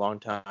this in a long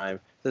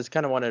time. So just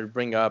kind of wanted to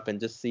bring up and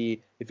just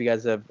see if you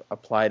guys have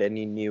applied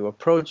any new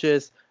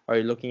approaches. Are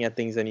you looking at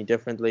things any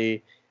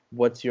differently?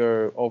 What's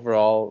your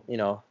overall,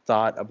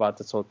 thought about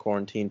this whole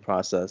quarantine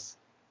process,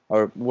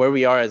 or where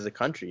we are as a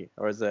country,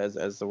 or as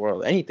the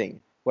world? Anything,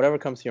 whatever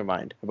comes to your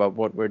mind about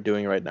what we're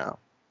doing right now.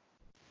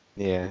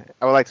 Yeah,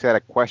 I would like to add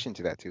a question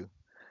to that too.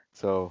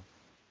 So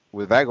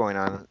with that going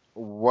on,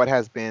 what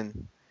has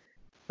been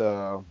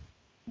the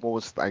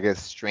most, I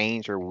guess,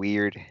 strange or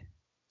weird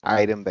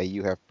item that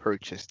you have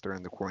purchased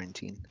during the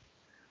quarantine?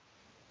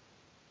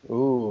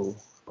 Ooh,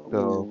 So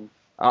Ooh.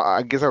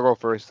 I guess I'll go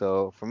first.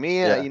 So for me,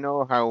 yeah, you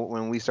know how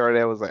when we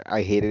started, I was like,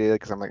 I hated it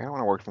because I'm like, I don't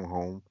want to work from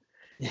home.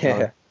 You know,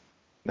 yeah,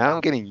 now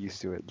I'm getting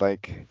used to it.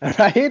 Like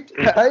right,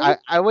 right.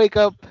 I wake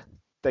up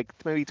like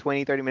maybe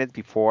 20, 30 minutes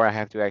before I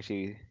have to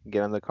actually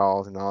get on the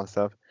calls and all that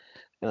stuff.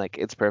 And like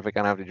it's perfect.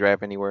 I don't have to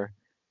drive anywhere.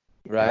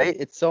 And Right?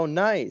 It's so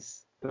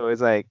nice. so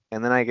it's like,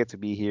 and then I get to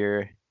be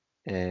here,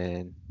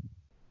 and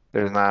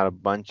there's not a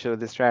bunch of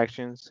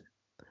distractions.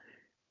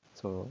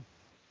 So,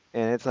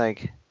 and it's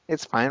like,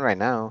 it's fine right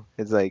now.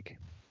 It's like,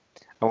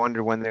 I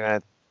wonder when they're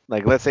gonna,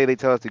 like, let's say they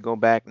tell us to go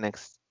back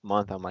next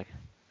month. I'm like, I'm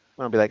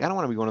gonna be like, I don't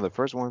want to be one of the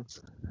first ones.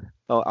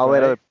 I'll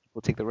let other Right?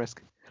 people take the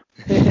risk.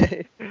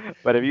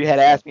 But if you had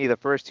asked me the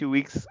first 2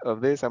 weeks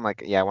of this, I'm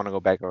like, yeah, I want to go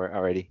back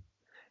already.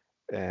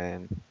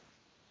 And,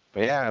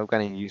 but yeah, I've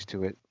gotten used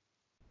to it.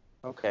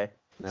 Okay.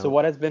 So No,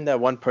 what has been that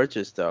one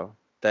purchase though?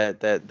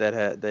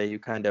 That you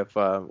kind of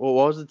well,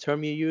 what was the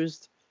term you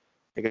used?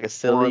 Like a or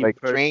silly like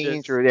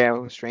strange purchase? or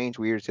yeah, strange,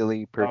 weird,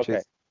 silly Okay.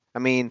 purchase. I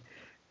mean,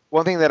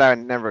 one thing that I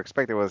never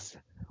expected was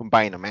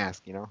buying a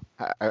mask. You know,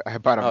 I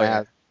bought a Oh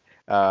yeah.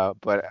 mask,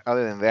 but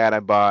other than that,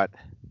 I,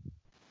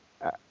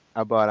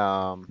 I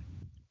bought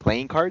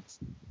playing cards.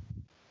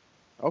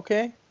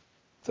 Okay.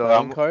 So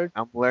Playing card.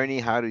 I'm learning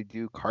how to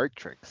do card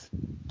tricks.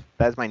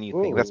 That's my new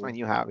thing. That's my Ooh,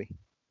 new hobby.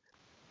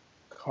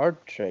 card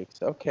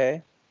tricks.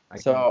 Okay. I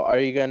So can are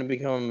you gonna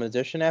become a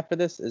magician after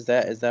this? Is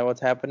that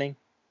what's happening?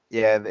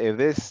 Yeah. If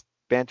this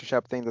banter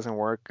shop thing doesn't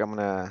work, I'm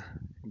gonna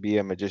be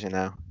a magician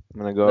now. I'm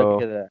gonna Look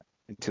go at that.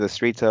 into the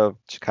streets of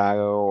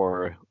Chicago,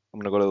 or I'm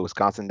gonna go to the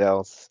Wisconsin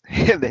Dells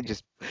and then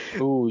just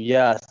Ooh,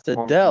 yes, the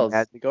perform some Dells.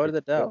 magic Go to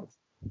tricks. the Yep. Dells.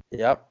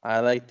 Yep, I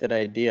like that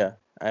idea.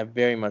 I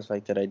very much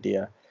like that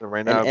idea. So right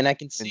And now, and I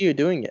can see and you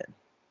doing it.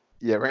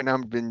 yeah, right now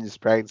I've been just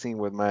practicing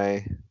with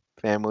my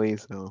family,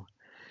 so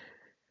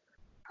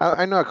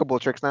I know a couple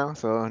of tricks now.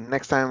 So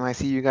next time I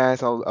see you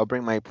guys, I'll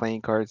bring my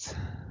playing cards.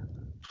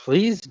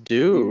 Please Using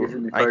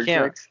do. the I card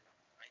can't. tricks.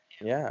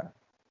 Yeah.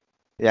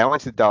 Yeah, I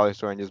went to the dollar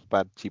store and just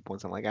bought cheap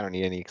ones. I'm like, I don't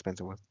need any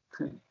expensive ones.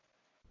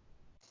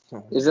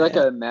 Oh, Is it like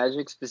man. a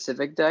magic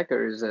specific deck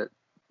or is it?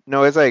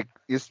 No, it's like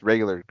just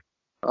regular.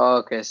 Oh,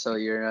 okay, so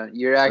you're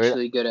Right?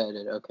 actually good at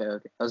it. Okay,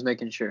 okay. I was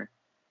making sure.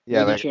 Yeah,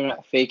 Making like sure you're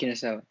not faking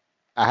us out.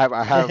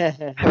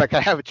 like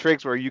I have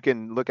tricks where you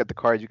can look at the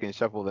cards, you can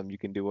shuffle them, you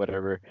can do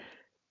whatever.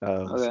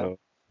 Okay.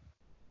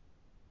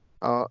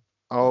 So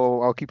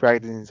I'll keep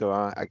practicing so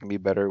I can be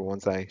better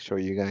once I show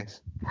you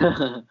guys.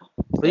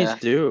 Please Yeah.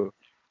 do.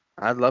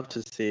 I'd love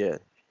to see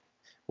it.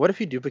 What if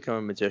you do become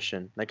a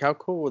magician? Like, how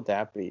cool would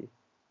that be?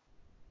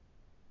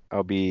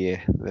 I'll be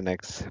the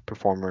next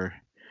performer.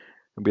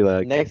 I'll be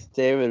like Next,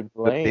 David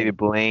David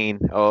Blaine.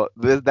 Blaine. Oh,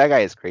 that guy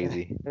is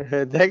crazy.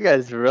 That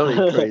guy's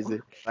really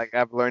crazy. Like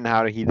I've learned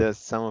how he does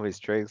some of his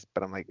tricks,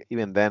 but I'm like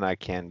even then I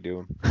can't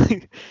do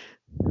them.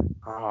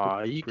 Oh,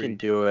 you can Pretty.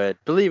 do it.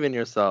 Believe in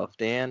yourself,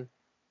 Dan.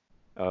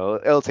 Oh,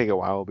 it'll take a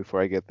while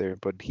before I get there,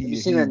 but Have you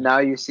seen the he's. Now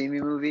You See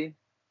Me movie?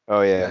 Oh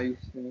Now yeah. You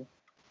See Me.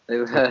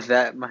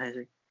 That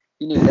magic.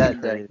 You knew That's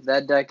that deck. crazy.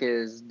 That deck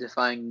is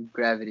defying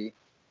gravity.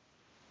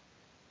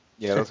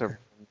 Yeah, those are.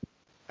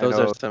 I Those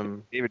are know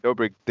some. David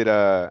Dobrik did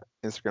a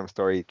Instagram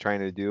story trying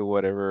to do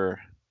whatever.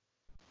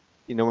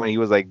 You know when he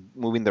was like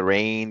moving the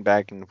rain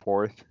back and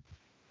forth.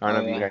 I don't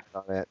Oh know if you yeah. guys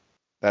saw that.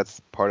 That's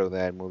part of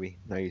that movie.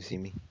 Now you see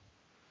me.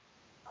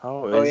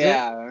 Oh, Oh is it?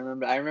 yeah, I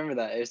remember. I remember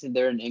that. Isn't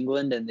they're in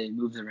England and they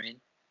move the rain?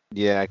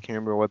 Yeah, I can't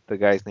remember what the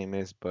guy's name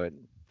is, but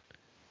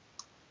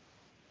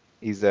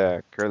he's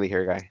a curly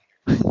hair guy.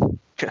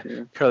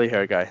 Yeah. Curly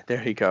hair guy.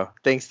 There you go.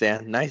 Thanks,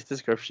 Dan. Nice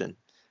description.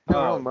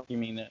 No, Oh, you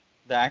mean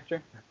the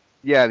actor?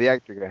 yeah, the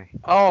actor guy.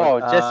 Oh,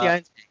 But, Jesse Uh,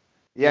 Einsberg,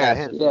 yeah, yeah,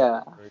 him. Jesse Yeah.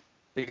 Eisenberg.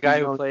 the He's guy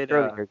who the played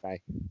curly hair guy.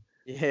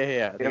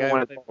 yeah, He the doesn't guy who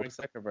want played to Mark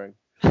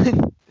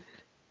talk. Zuckerberg.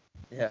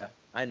 Yeah,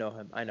 I know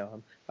him. I know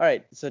him. All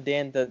right, so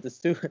Dan,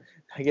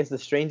 I guess the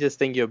strangest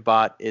thing you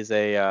bought is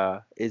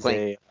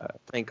Playing.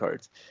 playing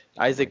cards.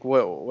 Isaac,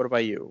 what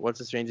about you? What's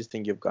the strangest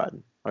thing you've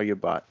gotten or you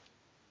bought?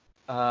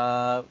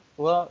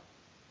 Well,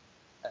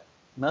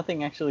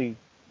 nothing actually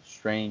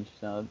strange.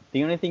 So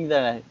the only thing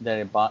that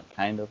I bought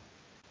kind of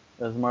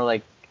it was more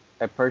like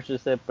I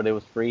purchased it, but it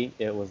was free.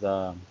 It was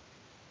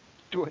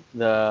Do it.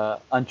 the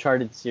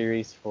Uncharted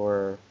series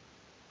for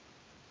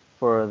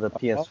the Oh,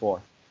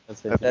 PS4.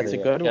 That's That's that's a basically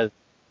it. good one.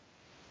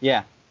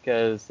 Yeah,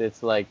 because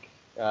it's like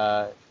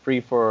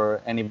free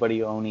for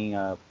anybody owning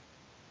a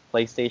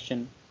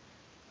PlayStation.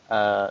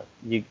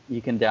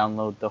 You can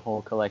download the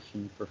whole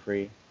collection for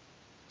free,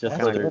 just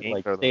That's What kind for of good. games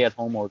like are stay those? at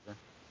home order.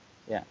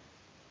 Yeah.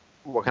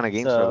 What kind of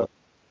games are So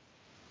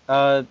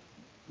those?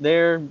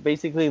 they're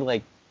basically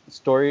like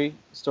story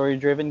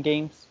driven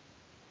games.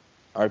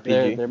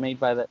 RPG. They're made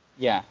by the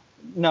yeah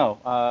no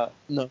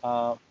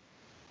No.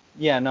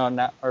 yeah no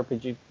not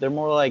RPG. They're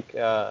more like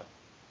I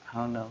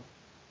don't know.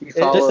 You It's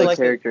just follow a like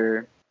a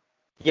character.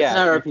 It's yeah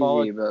not you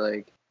follow RPG, but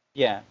like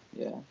yeah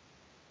yeah,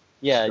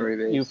 yeah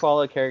story you based.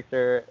 follow a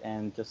character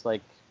and just like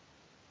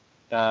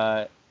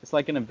it's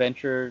like an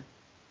adventure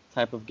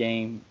type of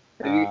game.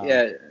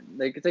 Yeah,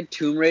 like it's like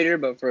Tomb Raider,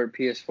 but for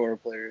PS4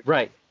 players.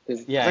 Right.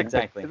 'Cause- Yeah,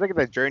 exactly. It's like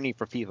the journey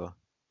for FIFA.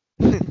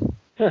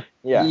 Yeah.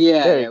 yeah,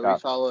 There you yeah, we go.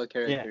 follow a Yeah.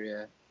 character.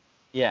 Yeah.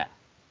 Yeah,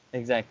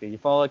 exactly. You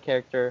follow a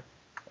character,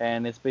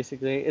 and it's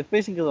basically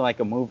like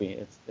a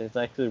movie. It's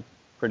actually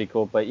pretty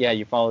cool. But yeah,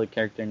 you follow a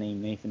character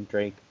named Nathan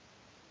Drake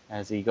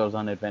as he goes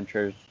on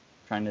adventures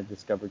trying to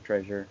discover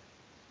treasure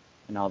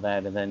and all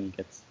that, and then he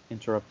gets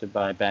interrupted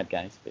by bad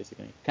guys.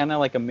 Basically, kind of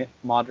like a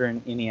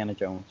modern Indiana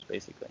Jones,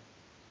 basically.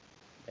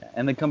 Yeah,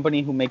 and the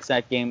company who makes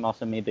that game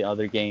also made the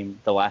other game,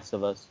 The Last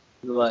of Us.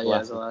 The The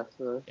Last The of Last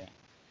of Us.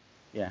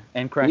 Yeah,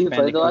 and Have Crash you played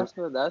The Bandicoot. Last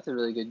of Us? That's a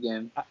really good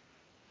game.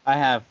 I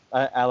have.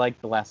 I like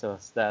The Last of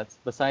Us. That's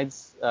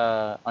besides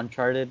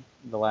Uncharted.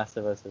 The Last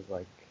of Us is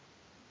like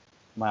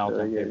my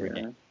all-time Really favorite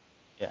good. game.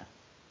 Yeah.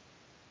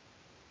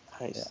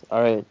 Nice.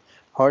 All right.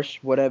 Harsh,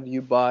 what have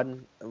you bought?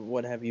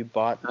 What have you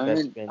bought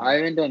that's been I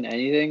haven't done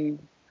anything.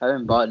 I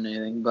haven't bought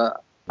anything,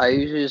 but What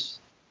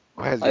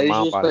has I your usually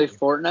mom just bought play you?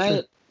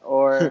 Fortnite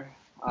or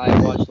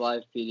I watch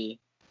live PD.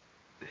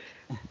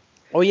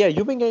 Oh yeah,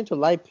 you've been getting to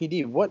live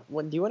PD. What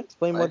do you want to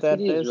explain what Live that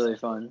PD is is? really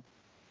fun.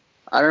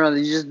 I don't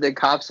know. The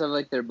cops have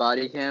like their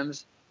body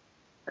cams,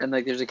 and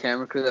like there's a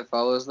camera crew that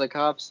follows the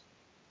cops,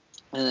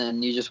 and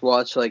then you just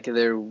watch like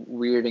their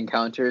weird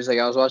encounters. Like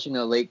I was watching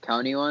the Lake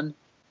County one,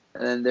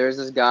 and then there's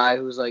this guy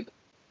who's like,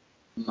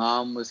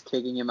 mom was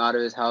kicking him out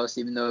of his house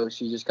even though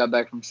she just got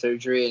back from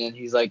surgery, and then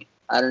he's like,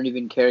 I don't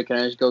even care. Can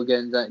I just go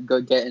get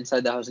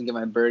inside the house and get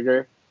my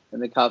burger?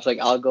 And the cop's like,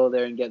 I'll go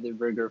there and get the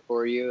burger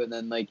for you. And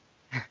then like,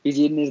 he's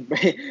eating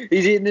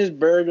his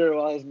burger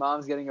while his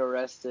mom's getting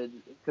arrested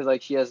because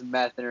like she has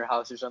meth in her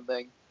house or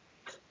something.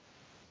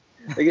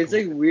 Like it's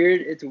like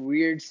weird. It's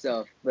weird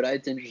stuff, but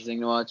it's interesting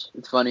to watch.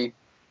 It's funny.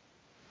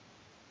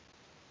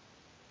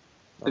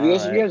 Have you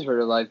Alright. guys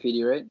heard of Live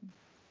PD, right?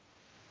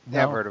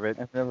 Yeah, I've No, heard of it.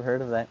 I've never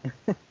heard of that.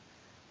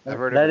 I've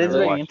heard of That it. is Never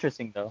very watched.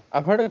 interesting, though.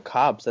 I've heard of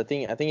cops. I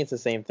think it's the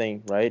same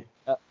thing, right?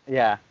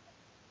 Yeah,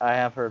 I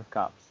have heard of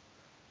cops.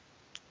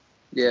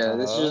 Yeah,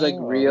 this is just like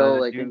Oh. real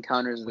Gonna like do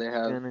encounters what they you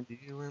have. gonna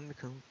do when they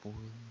come for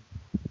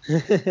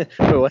you.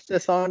 Wait, what's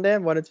that song,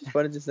 Dan? Why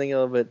don't you sing it a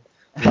little bit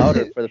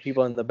louder for the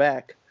people in the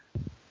back?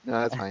 No,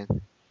 that's fine.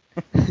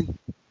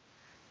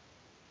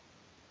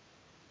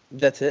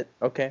 That's it.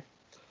 Okay.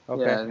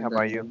 Okay. Yeah, I How think about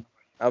that's you?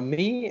 it.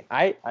 Me,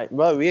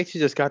 well, we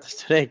actually just got this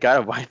today. Got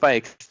a Wi-Fi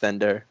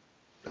extender.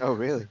 Oh,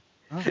 really?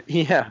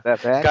 Yeah,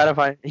 That bad? gotta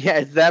find. Yeah,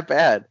 it's that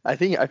bad. I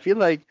feel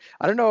like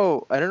I don't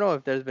know. I don't know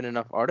if there's been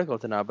enough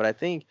articles or not, but I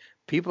think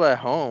people at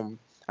home.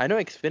 I know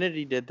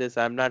Xfinity did this.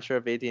 I'm not sure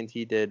if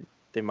AT&T did.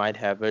 They might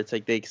have, but it's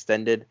like they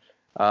extended,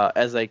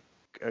 as like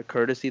a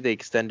courtesy, they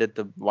extended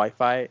the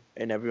Wi-Fi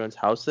in everyone's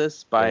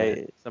houses Yeah.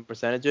 by some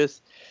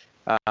percentages.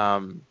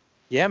 Um,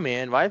 yeah,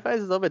 man, Wi-Fi is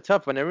a little bit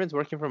tough when everyone's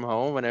working from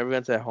home, when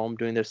everyone's at home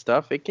doing their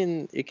stuff. It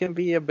can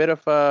be a bit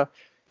of a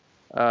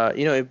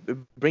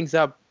it brings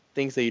up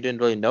things that you didn't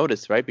really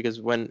notice, right?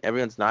 Because when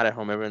everyone's not at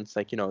home, everyone's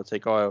like, it's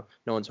like, oh,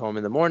 no one's home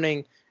in the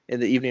morning. In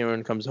the evening,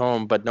 everyone comes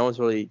home, but no one's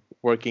really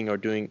working or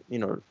doing,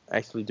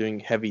 actually doing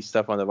heavy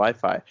stuff on the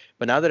Wi-Fi.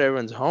 But now that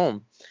everyone's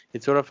home,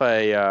 it's sort of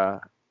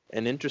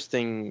an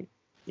interesting,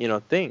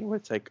 thing where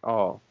it's like,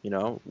 oh,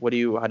 how do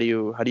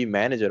you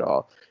manage it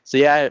all? So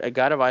yeah, I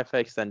got a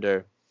Wi-Fi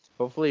extender.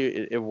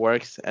 Hopefully it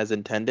works as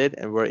intended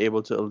and we're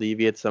able to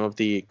alleviate some of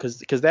the because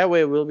that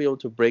way we'll be able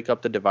to break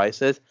up the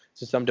devices.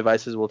 So some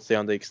devices will stay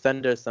on the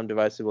extender, some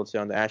devices will stay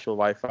on the actual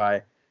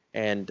Wi-Fi,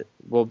 and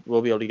we'll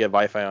be able to get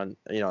Wi-Fi on,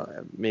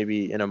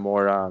 maybe in a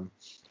more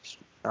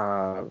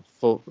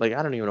full, like,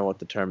 I don't even know what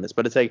the term is,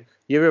 but it's like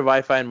you have your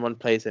Wi-Fi in one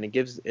place and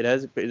it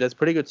has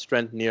pretty good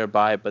strength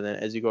nearby, but then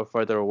as you go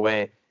further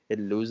away, it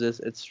loses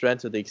its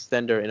strength. So the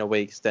extender in a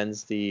way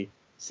extends the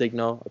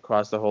signal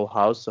across the whole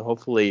house. So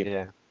hopefully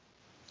Yeah.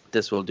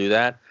 this will do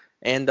that.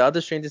 And the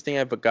other strangest thing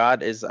I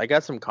got is I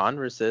got some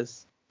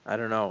Converses. I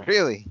don't know.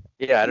 Really?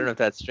 Yeah, I don't know if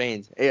that's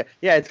strange. Yeah,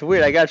 it's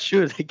weird. I got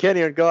shoes. I can't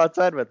even go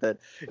outside with it.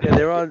 Yeah,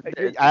 they're on.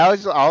 I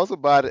also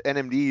bought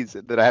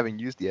NMDs that I haven't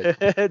used yet.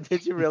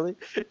 Did you really?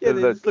 Yeah,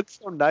 There's they a just look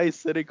so nice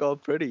sitting all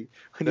pretty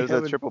when you there's a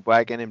haven't. triple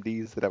black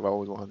NMDs that I've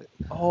always wanted.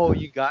 Oh,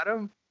 you got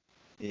them?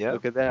 Yep.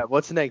 Look at that.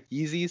 What's next?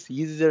 Yeezys?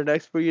 Yeezys are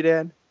next for you,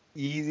 Dan?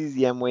 Yeezys.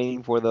 Yeah, I'm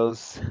waiting for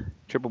those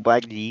triple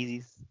black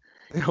Yeezys.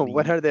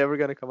 When The are they ever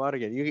gonna come out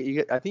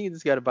again? I think you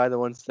just gotta buy the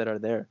ones that are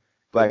there.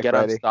 Like Black get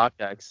on Friday.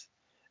 StockX.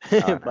 Oh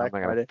no, I'm Black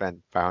not gonna Friday.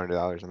 spend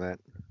 $500 on that.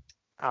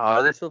 Oh,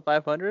 are they still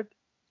 500?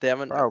 They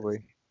haven't.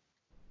 Probably.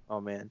 Oh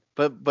man,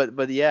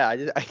 but yeah,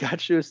 I got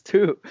shoes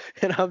too,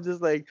 and I'm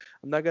just like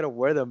I'm not gonna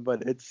wear them,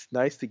 but it's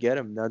nice to get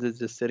them. Now they're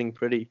just sitting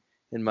pretty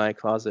in my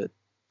closet.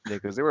 Yeah,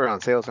 because they were on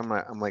sale, so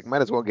I'm like,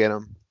 might as well get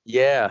them.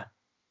 Yeah,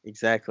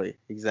 exactly.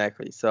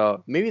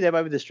 So maybe that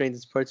might be the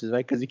strangest purchase,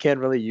 right? Because you can't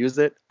really use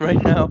it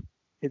right now.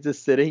 It's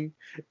just sitting,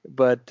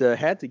 but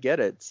had to get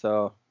it.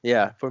 So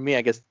yeah, for me,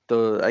 I guess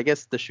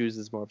the shoes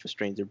is more of a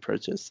stranger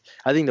purchase.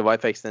 I think the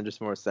Wi-Fi extender is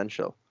more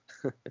essential.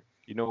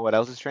 You know what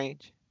else is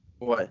strange?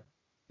 What?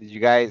 Did you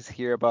guys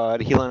hear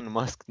about Elon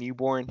Musk's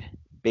newborn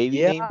baby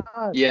Yeah. name?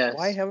 Why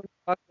Yes. haven't we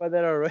talked about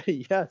that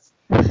already? Yes.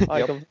 I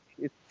Yep. completely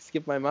it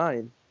skipped my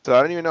mind. So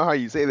I don't even know how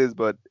you say this,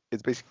 but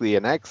it's basically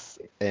an X,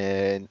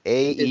 an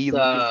AE It's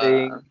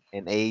looking thing,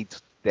 and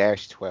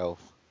A-12.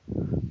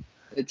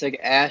 it's like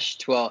Ash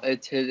 12.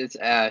 It's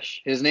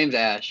Ash. His name's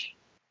Ash.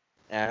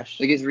 Ash.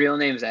 Like his real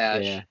name's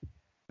Ash. Yeah.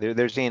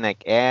 They're saying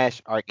like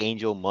Ash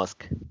Archangel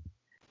Musk.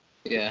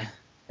 Yeah.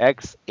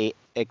 Ash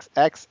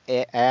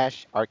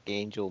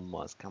Archangel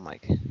Musk. I'm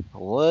like,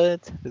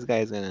 what? This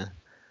guy's gonna.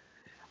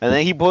 And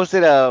then he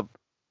posted a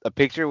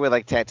picture with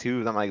like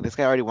tattoos. I'm like, this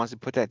guy already wants to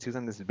put tattoos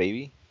on this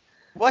baby.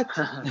 What?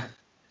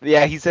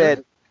 Yeah, he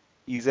said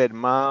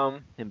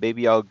mom and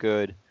baby all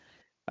good.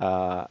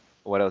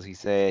 What else he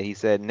said? He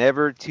said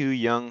never too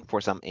young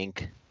for some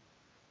ink.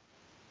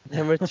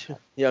 Never too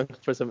young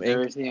for some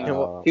Never ink. seen-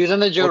 And He was on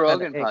the Joe what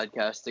kind of Rogan ink?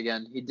 podcast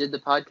again. He did the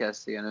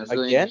podcast again. It was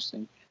really Again?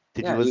 interesting.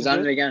 Did Yeah, you he was listen on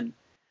to it it? again.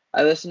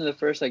 I listened to the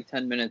first like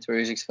 10 minutes where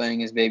he was explaining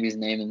his baby's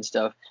name and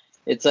stuff.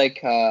 It's like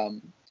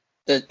the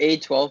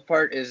A12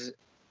 part is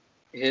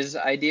his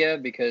idea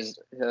because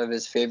of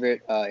his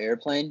favorite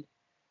airplane,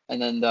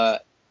 and then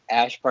the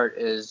Ash part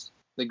is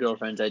the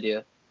girlfriend's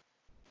idea.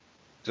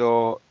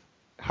 So,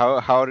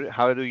 how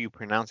do you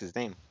pronounce his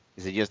name?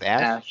 Is it just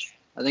Ash? Ash.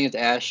 I think it's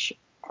Ash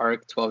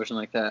Arc 12 or something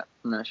like that.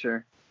 I'm not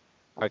sure.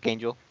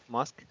 Archangel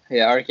Musk?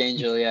 Yeah,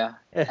 Archangel. Yeah,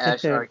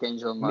 Ash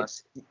Archangel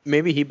Musk.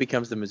 Maybe he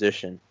becomes the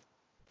musician.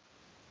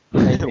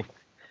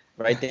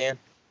 Right, Dan?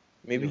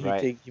 Maybe You're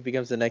right. he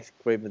becomes the next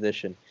great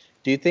musician.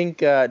 Do you think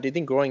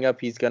growing up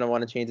he's gonna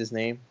want to change his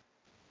name?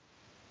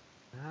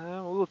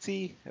 We'll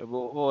see.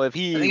 Well, if I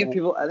he think if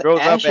people grows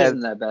Ash up as, isn't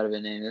that bad of a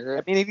name, is I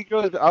it? mean, if he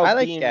grows up I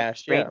like being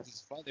Ash, yeah.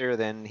 Strange's father,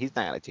 then he's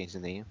not gonna change the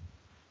name.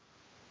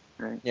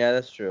 Right. Yeah,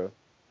 that's true.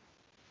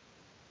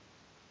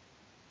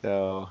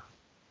 So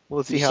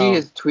we'll see You how. see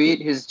his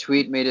tweet? His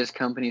tweet made his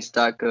company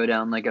stock go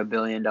down like $1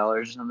 billion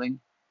or something.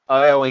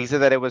 Oh yeah, well he said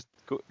that it was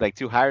like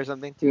too high or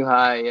something, Too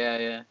high.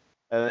 Yeah.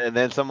 and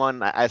then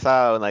someone I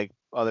saw like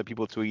other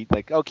people tweet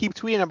like, "Oh, keep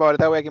tweeting about it.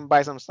 That way I can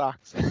buy some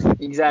stocks."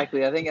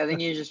 Exactly. I think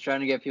he's just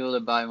trying to get people to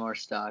buy more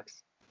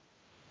stocks.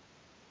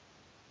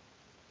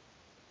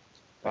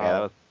 Yeah, that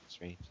Wow. was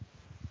strange.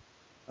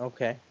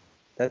 Okay,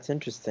 that's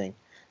interesting.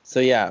 So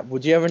yeah,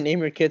 would you ever name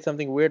your kid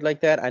something weird like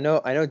that? I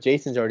know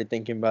Jason's already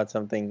thinking about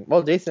something.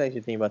 Well, Jason's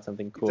actually thinking about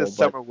something It's a cool, but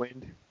summer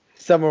wind.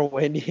 Summer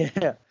Wind,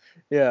 yeah.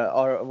 Yeah,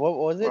 or what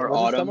was it? Or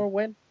Was it summer autumn.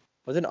 wind?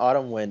 Was it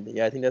autumn wind?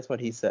 Yeah, I think that's what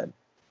he said.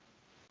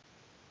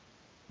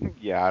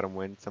 Yeah, autumn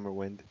wind, summer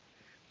wind,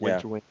 Yeah.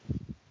 winter wind.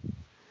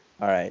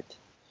 All right.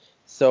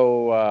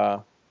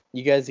 So,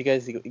 you guys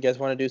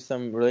want to do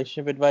some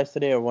relationship advice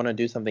today, or want to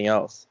do something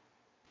else?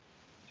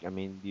 I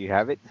mean, do you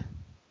have it?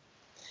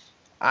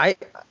 I,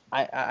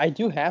 I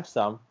do have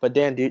some, but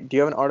Dan, do you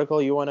have an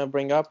article you want to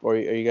bring up, or are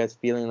you guys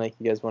feeling like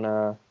you guys want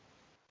to,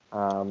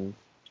 um,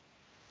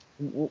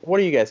 what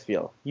do you guys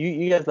feel?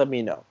 You guys let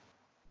me know.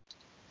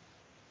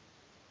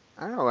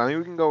 I don't know. I mean,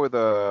 we can go with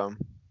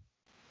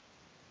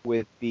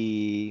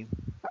the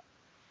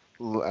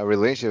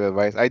relationship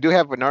advice. I do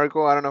have an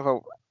article. I don't know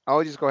if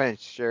I'll just go ahead and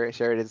share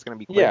it. It's gonna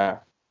be quick. Yeah,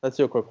 let's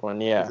do a quick one.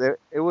 'Cause Yeah.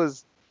 it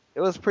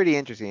was pretty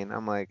interesting.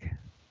 I'm like,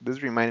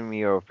 this reminded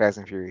me of Fast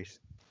and Furious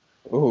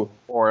Ooh.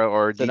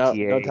 or So no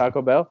GTA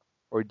Taco Bell.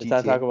 or It's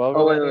not GTA. Taco Bell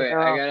Oh wait, related. wait, No.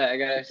 I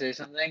gotta say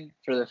something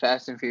for the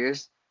Fast and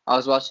Furious. I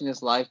was watching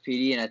this live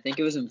PD, and I think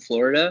it was in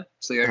Florida,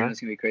 so you already Uh-huh. know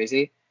it's gonna be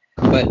crazy.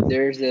 But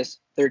there's this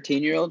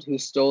 13-year-old who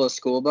stole a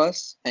school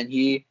bus, and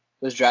he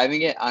was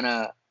driving it on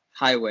a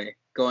highway,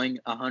 going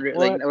 100,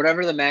 like What?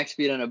 whatever the max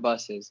speed on a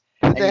bus is,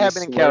 Didn't and that he was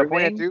happen in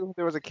California swerving. too?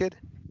 There was a kid.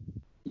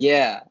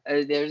 Yeah,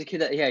 there was a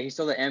kid that he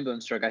stole the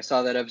ambulance truck. I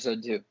saw that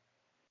episode too.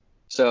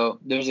 So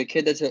there's a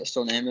kid that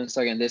stole an ambulance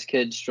truck, and this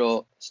kid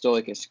stole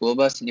like a school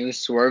bus, and he was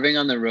swerving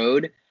on the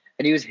road,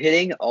 and he was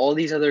hitting all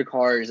these other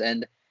cars,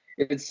 and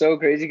it's so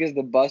crazy because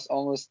the bus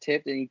almost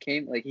tipped, and he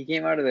came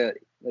out of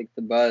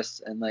the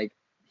bus, and like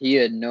he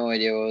had no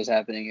idea what was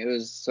happening. It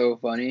was so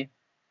funny.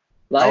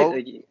 Oh,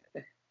 Like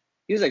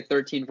he was like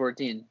 13,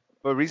 14.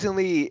 but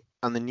recently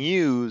on the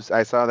news,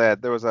 I saw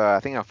that there was I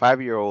think a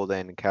 5-year-old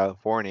in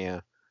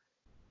California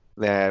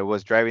that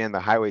was driving on the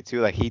highway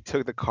too. Like he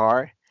took the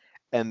car,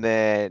 and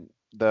then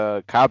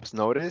the cops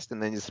noticed,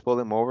 and then just pulled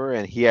him over,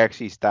 and he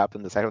actually stopped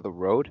on the side of the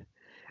road.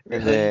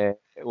 And Really? then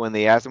when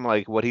they asked him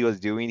like what he was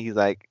doing, he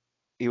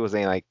was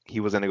saying like he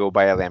was gonna go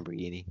buy a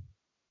Lamborghini.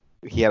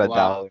 He had a Wow.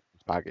 dollar in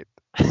his pocket.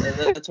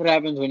 That's what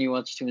happens when you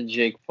watch too much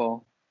Jake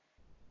Paul.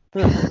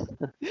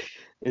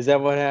 Is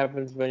that what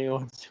happens when you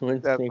want to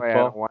win That's Snake why I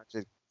don't Ball? watch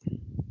it.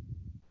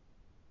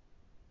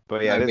 But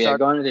All yeah, right, but yeah,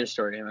 go on with your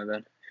story. My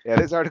bad.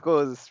 this article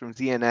is from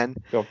CNN.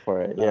 Go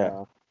for it.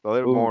 Yeah. A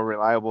little Ooh. more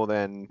reliable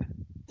than.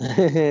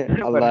 I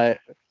But like.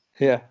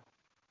 Yeah.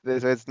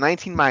 so it's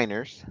 19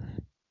 minors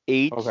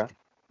Okay.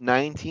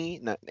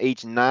 aged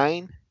aged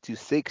 9 to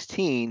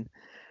 16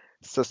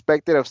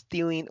 suspected of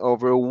stealing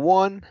over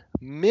 $1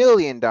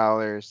 million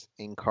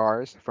in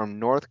cars from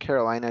North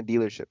Carolina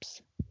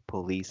dealerships,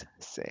 police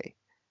say.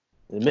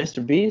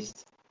 Mr.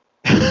 Beast?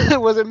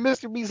 Was it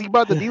Mr. Beast? He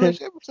bought the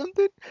dealership or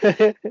something?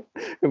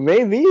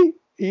 Maybe.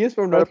 He is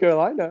from But, North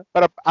Carolina.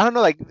 but I don't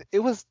know, like, it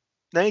was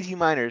 19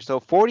 minors, so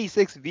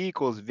 46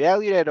 vehicles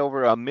valued at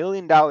over $1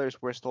 million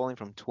were stolen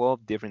from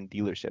 12 different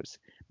dealerships,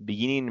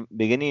 beginning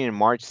in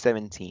March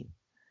 17.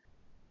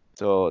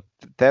 So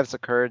thefts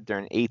occurred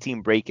during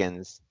 18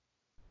 break-ins,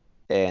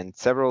 and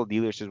several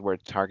dealerships were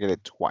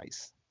targeted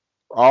twice.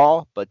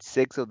 All but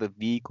 6 of the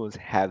vehicles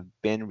have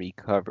been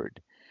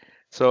recovered.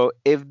 So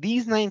if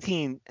these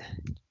 19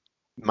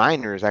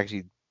 minors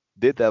actually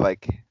did that,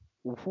 like,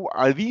 who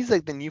are these,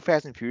 like the new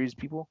Fast and Furious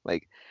people?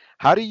 Like,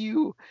 how do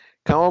you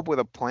come up with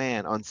a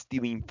plan on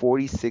stealing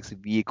 46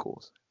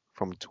 vehicles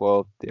from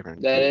 12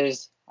 different That dealers?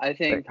 is, I Like,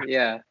 think,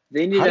 yeah,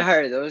 they need how to do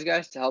hire those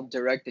guys to help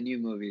direct the new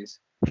movies.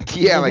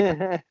 yeah, like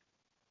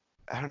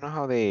I don't know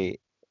how they're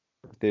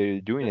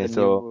doing The it. new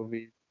So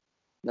movie.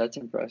 That's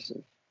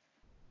impressive.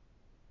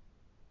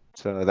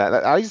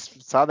 that I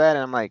just saw that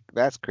and I'm like,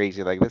 that's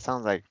crazy. Like this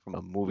sounds like from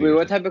a movie Wait, or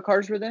what something. type of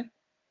cars were they?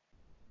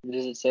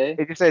 Does it say?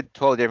 It just said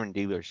 12 different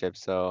dealerships.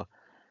 So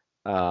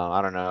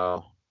I don't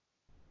know.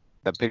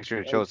 The picture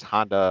Like, shows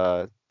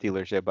Honda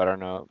dealership, but I don't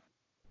know.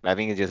 I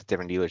think it's just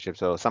different dealerships.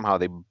 So somehow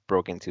they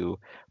broke into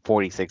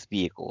 46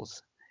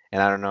 vehicles,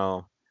 and I don't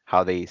know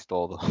how they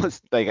stole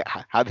those. Like,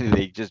 how did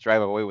they just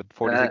drive away with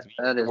 46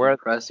 that vehicles? is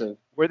impressive.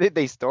 Where did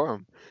they store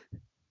them?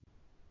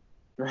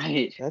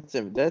 Right. That's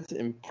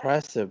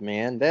impressive,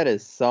 man. That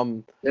is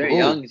some. They're Ooh.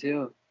 young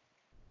too.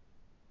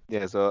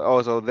 Yeah.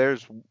 So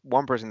there's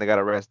one person that got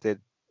arrested.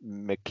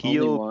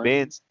 Only McKeel one.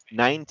 Bintz,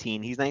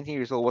 19. He's 19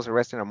 years old. Was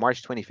arrested on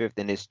March 25th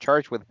and is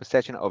charged with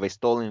possession of a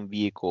stolen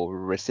vehicle,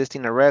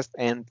 resisting arrest,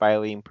 and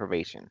violating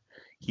probation.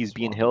 He's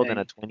being held in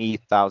a Dang.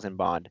 20,000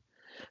 bond.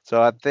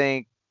 So I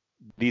think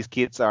these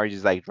kids are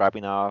just like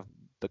dropping off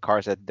the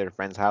cars at their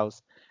friend's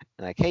house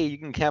and like, hey, you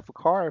can have a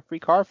car, free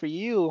car for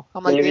you.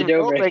 I'm like, David David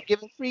Dobrik. Dobrik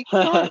giving free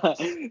cars.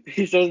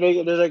 He starts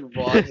making there's like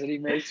vlogs that he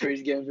makes where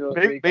he's giving people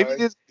Maybe, free maybe cars.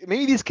 this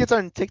maybe these kids are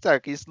on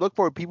TikTok. You just look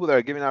for people that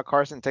are giving out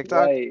cars on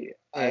TikTok Right.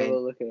 I and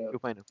will look it up. you'll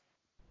find them.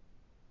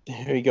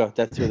 There you go.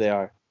 That's who they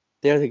are.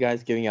 They're the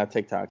guys giving out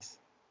TikToks.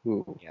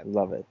 Ooh, Yeah.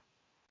 love it.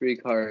 Free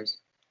cars.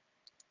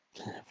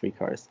 Free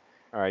cars.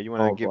 All right, you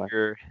want to Oh give boy.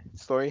 your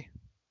story?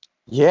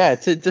 Yeah,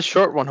 it's a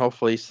short one,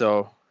 hopefully,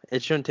 so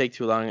it shouldn't take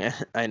too long.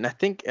 And I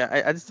think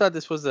I just thought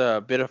this was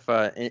a bit of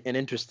an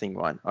interesting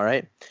one. All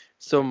right.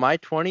 So my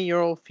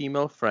 20-year-old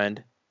female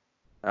friend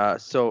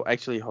So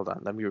actually, hold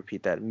on. Let me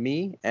repeat that.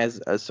 Me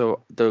as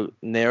so the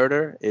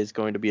narrator is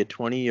going to be a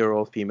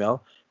 20-year-old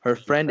female. Her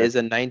friend Okay. is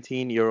a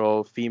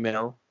 19-year-old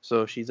female,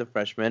 so she's a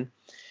freshman.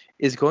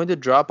 Is going to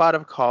drop out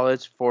of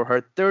college for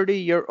her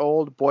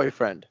 30-year-old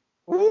boyfriend.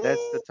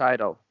 That's the Ooh.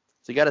 title.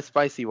 So you got a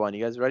spicy one.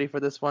 You guys ready for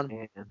this one?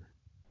 Man.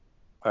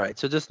 All right.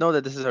 So just know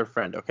that this is her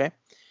friend, okay?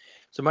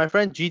 So my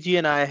friend Gigi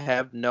and I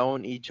have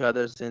known each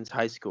other since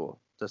high school,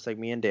 just like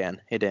me and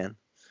Dan. Hey Dan.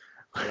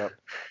 Yep.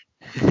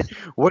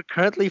 We're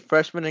currently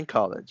freshmen in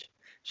college.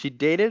 She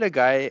dated a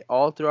guy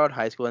all throughout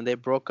high school and they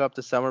broke up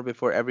the summer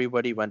before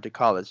everybody went to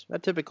college. A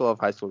typical of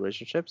high school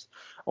relationships.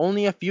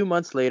 Only a few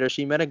months later,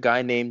 she met a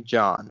guy named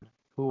John,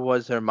 who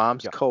was her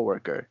mom's Yeah.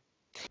 coworker.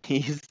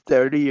 He's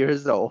 30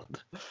 years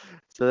old.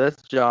 So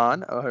that's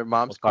John, her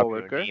mom's Most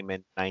popular coworker. name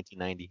in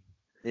 1990.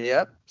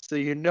 Yep. So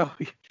you know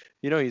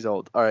you know he's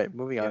old. All right,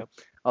 moving on. Yep.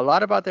 A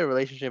lot about their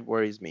relationship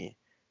worries me.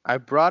 I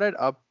brought it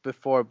up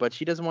before, but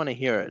she doesn't want to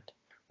hear it.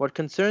 What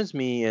concerns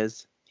me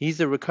is he's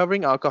a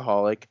recovering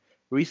alcoholic,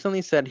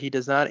 recently said he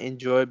does not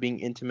enjoy being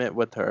intimate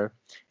with her,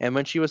 and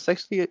when she was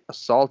sexually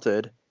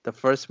assaulted the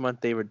first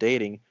month they were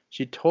dating,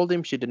 she told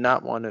him she did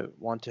not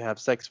want to have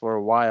sex for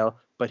a while,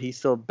 but he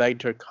still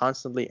begged her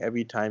constantly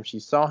every time she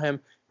saw him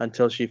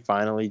until she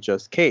finally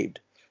just caved.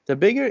 The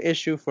bigger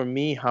issue for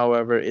me,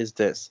 however, is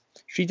this.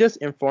 She just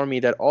informed me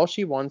that all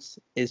she wants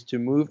is to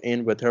move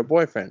in with her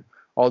boyfriend.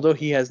 Although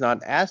he has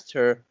not asked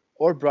her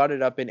or brought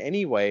it up in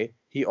any way,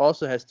 he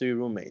also has three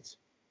roommates.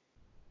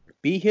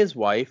 Be his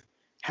wife,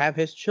 have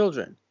his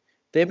children.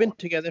 They've been What?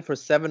 together for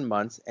 7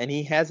 months and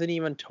he hasn't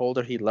even told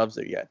her he loves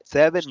her yet.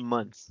 7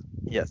 months.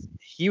 Yes,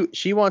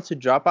 she wants to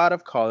drop out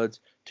of college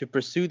to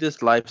pursue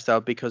this lifestyle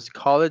because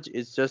college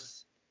is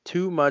just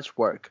too much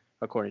work,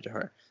 according to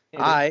her. It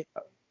is. I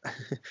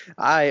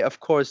I, of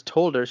course,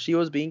 told her she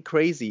was being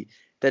crazy,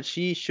 that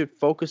she should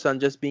focus on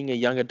just being a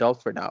young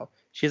adult for now.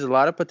 She has a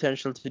lot of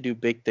potential to do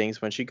big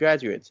things when she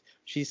graduates.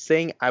 She's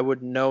saying I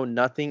would know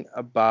nothing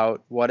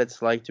about what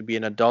it's like to be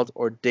an adult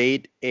or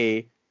date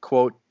a,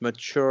 quote,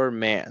 mature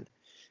man.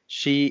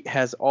 She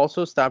has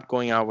also stopped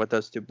going out with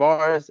us to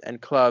bars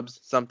and clubs,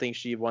 something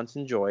she once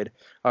enjoyed.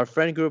 Our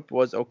friend group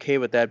was okay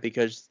with that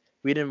because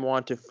we didn't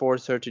want to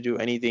force her to do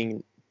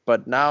anything,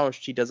 but now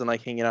she doesn't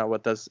like hanging out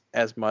with us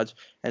as much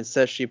and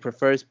says she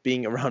prefers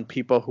being around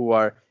people who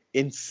are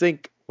in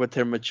sync with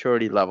her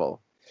maturity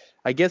level.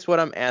 I guess what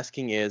I'm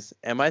asking is,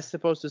 am I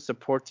supposed to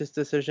support this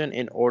decision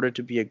in order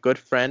to be a good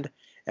friend?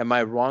 Am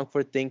I wrong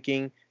for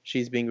thinking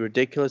she's being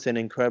ridiculous and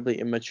incredibly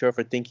immature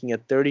for thinking a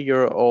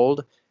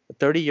 30-year-old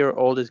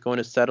is going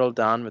to settle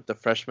down with the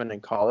freshman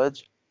in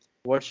college?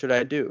 What should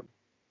I do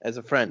as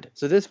a friend?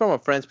 So this is from a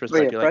friend's Wait, a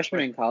perspective. Like,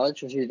 freshman in college,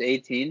 so she's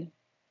 18.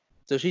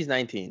 so she's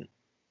 19.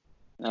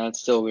 No, it's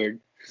still weird.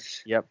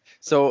 Yep.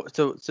 So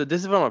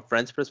this is from a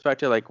friend's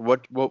perspective. Like,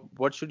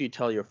 what should you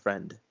tell your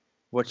friend?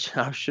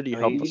 How should you Oh,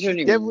 help You them? shouldn't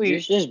even. definitely- You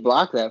should just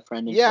block that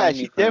friend and Yeah, find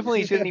she new friends.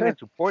 definitely shouldn't even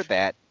support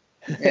that.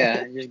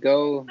 Yeah, just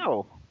go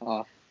No.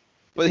 off.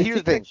 But It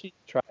here's the seems like thing. she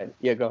tried.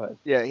 Yeah, go ahead.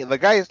 Yeah, the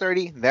guy is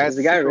 30. That's Is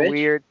the guy super rich?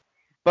 weird.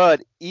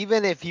 But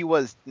even if he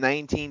was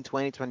 19,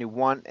 20,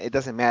 21, it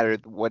doesn't matter.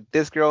 What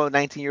this girl,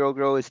 19-year-old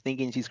girl, is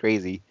thinking, she's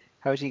crazy.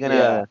 How is she gonna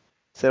Yeah.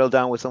 settle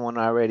down with someone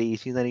already?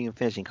 She's not even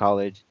finishing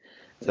college.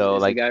 So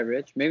Is the like guy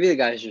rich? Maybe the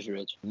guy's just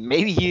rich.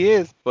 maybe he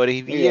is, but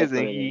if Maybe he that's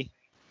isn't, what it is.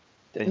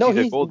 then No,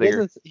 she's a gold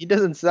digger. he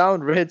doesn't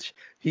sound rich.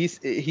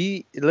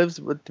 He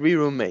lives with three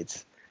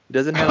roommates. He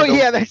doesn't have Oh no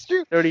yeah, that's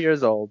true. 30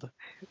 years old.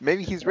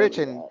 Maybe he's Oh rich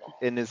my and God.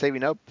 and is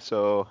saving up,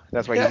 so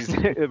that's why Yeah. he's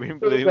living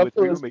Up with to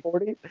three his roommates.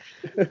 40.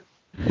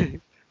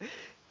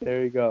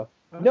 There you go.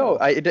 No,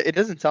 it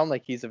doesn't sound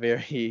like he's a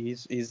very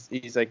he's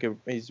like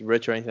he's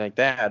rich or anything like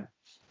that.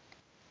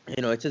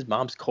 You know, it's his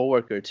mom's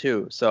coworker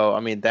too. So I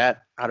mean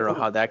that I don't know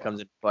how that comes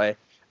into play.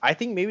 I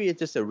think maybe it's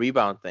just a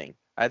rebound thing.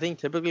 I think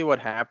typically what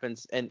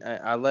happens, and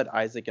I'll let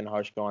Isaac and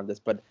Harsh go on this,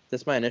 but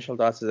just my initial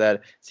thoughts is that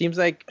it seems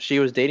like she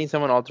was dating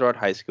someone all throughout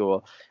high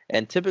school,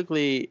 and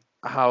typically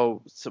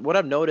what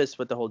I've noticed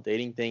with the whole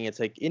dating thing, it's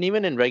like, and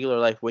even in regular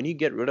life, when you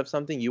get rid of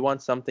something, you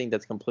want something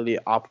that's completely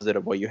opposite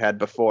of what you had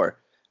before,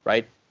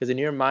 right? Because in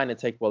your mind,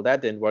 it's like, well,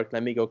 that didn't work.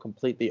 Let me go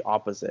completely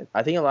opposite.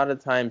 I think a lot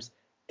of times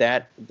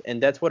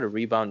that's what a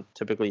rebound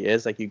typically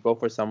is. Like you go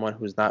for someone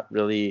who's not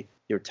really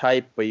your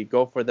type, but you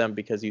go for them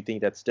because you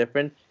think that's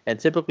different. And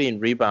typically in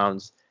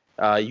rebounds,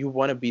 you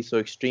want to be so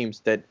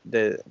extremes that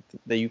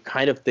you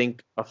kind of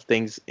think of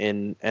things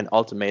in an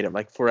ultimatum,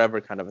 like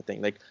forever kind of a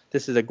thing. Like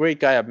this is a great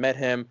guy. I've met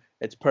him.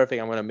 It's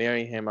perfect. I'm going to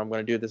marry him. I'm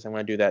going to do this. I'm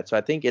going to do that. So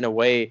I think in a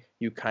way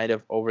you kind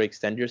of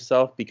overextend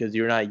yourself because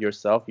you're not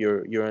yourself.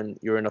 You're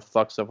in a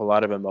flux of a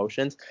lot of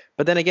emotions.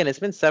 But then again, it's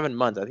been 7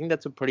 months. I think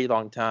that's a pretty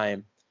long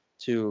time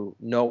to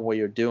know what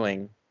you're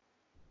doing.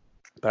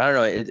 But I don't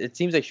know. It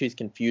seems like she's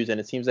confused, and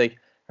it seems like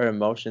her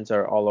emotions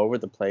are all over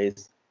the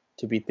place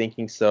to be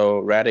thinking so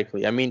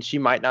radically. I mean, she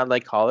might not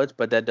like college,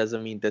 but that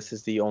doesn't mean this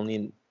is the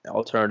only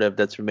alternative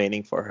that's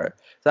remaining for her.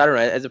 So I don't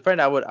know. As a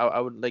friend, I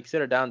would like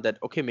sit her down that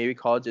okay, maybe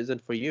college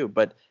isn't for you,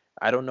 but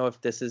I don't know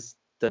if this is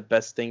the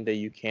best thing that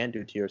you can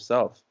do to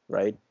yourself,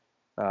 right?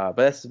 But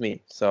that's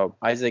me. So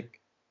Isaac,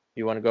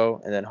 You want to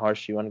go, and then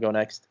Harsh, you want to go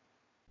next?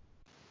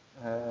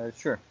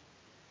 Sure.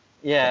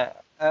 Yeah,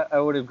 I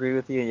would agree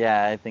with you.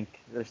 Yeah, I think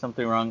there's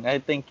something wrong. I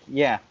think,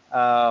 yeah,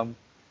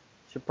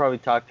 should probably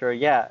talk to her.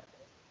 Yeah,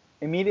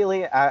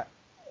 immediately,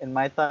 in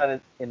my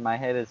thought, in my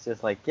head, it's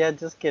just like, yeah,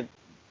 just get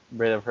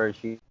rid of her.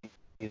 She's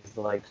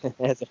like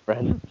As a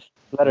friend,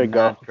 let her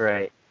go. not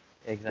great.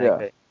 Yeah.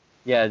 Exactly.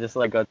 Yeah, just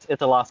like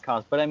it's a lost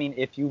cause. But I mean,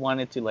 if you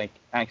wanted to like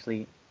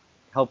actually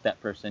help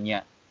that person,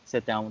 yeah,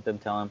 sit down with them,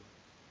 tell them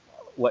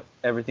what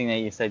everything that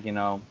you said.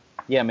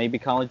 Yeah, maybe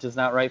college is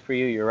not right for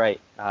you. You're right.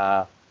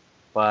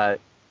 But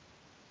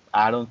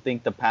I don't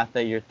think the path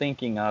that you're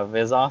thinking of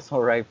is also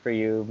right for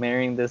you.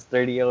 Marrying this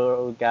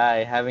 30-year-old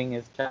guy, having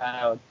his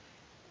child.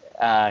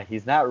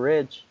 He's not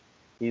rich.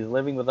 He's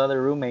living with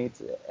other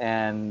roommates,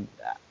 and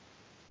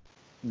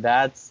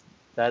that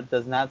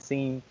does not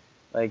seem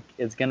like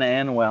it's gonna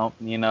end well.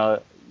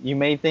 You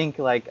may think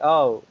like,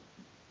 oh,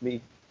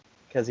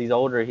 because he's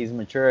older, he's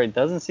mature. It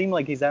doesn't seem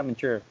like he's that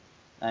mature.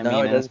 I No, mean,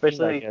 it and doesn't seem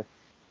like especially it.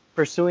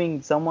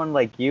 pursuing someone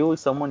like you,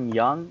 someone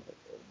young,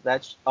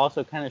 that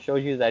also kind of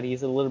shows you that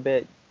he's a little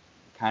bit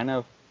kind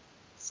of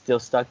still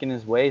stuck in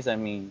his ways. I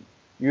mean,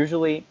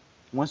 usually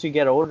once you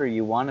get older,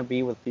 you want to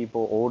be with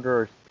people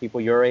older,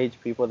 people your age,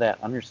 people that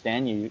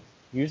understand you. You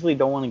usually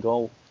don't want to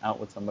go out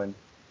with someone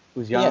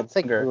who's Yeah, it's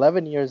like younger.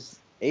 11 years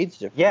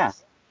age Yeah,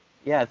 difference.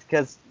 yeah, it's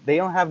because they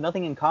don't have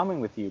nothing in common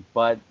with you.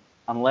 But Yeah.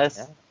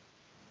 unless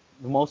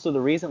most of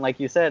the reason, like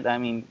you said, I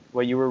mean,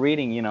 what you were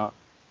reading,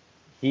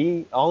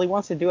 he all he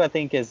wants to do, I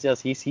think, is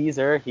just he sees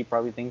her. He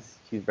probably thinks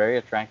she's very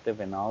attractive,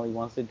 and all he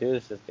wants to do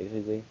is just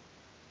basically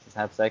just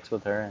have sex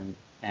with her,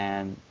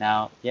 and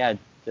now, yeah,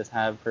 just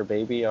have her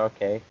baby.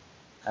 Okay,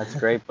 that's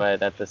great,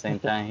 but at the same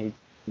time,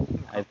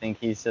 I think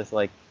he's just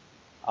like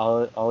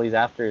all he's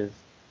after is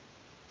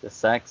just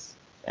sex,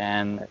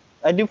 and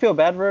I do feel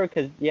bad for her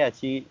because yeah,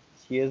 she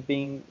is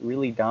being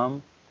really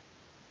dumb,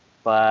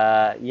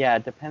 but yeah,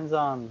 it depends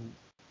on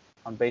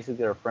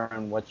basically her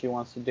friend what she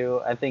wants to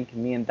do. I think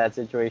me in that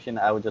situation,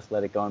 I would just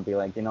let it go and be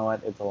like, you know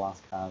what, it's a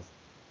lost cause.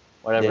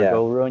 Whatever, Yeah.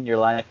 go ruin your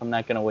life. I'm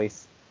not gonna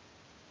waste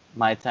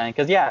my time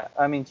because yeah,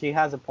 I mean, she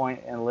has a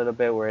point in a little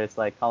bit where it's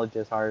like college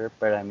is harder,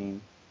 but I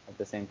mean, at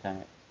the same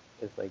time,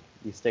 it's like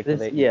you stick with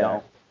This, it, you yeah,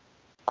 don't,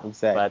 but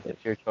exactly.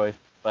 it's your choice.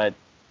 But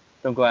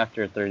don't go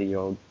after a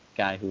 30-year-old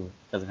guy who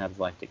doesn't have his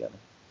life together.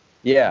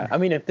 Yeah, I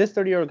mean, if this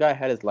 30-year-old guy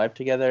had his life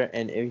together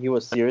and if he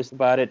was serious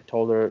about it,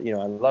 told her,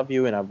 I love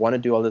you and I want to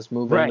do all this,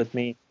 move in Right. with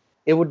me,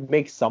 it would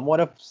make somewhat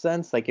of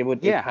sense. Like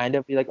it Yeah. kind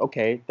of be like,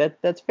 okay,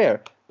 that's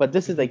fair. But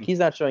this is like he's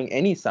not showing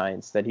any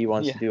signs that he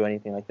wants to Yeah. do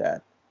anything like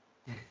that.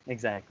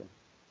 Exactly.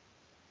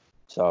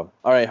 So,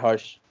 all right,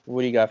 Harsh,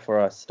 what do you got for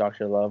us,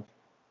 Doctor Love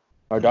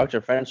or Doctor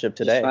Friendship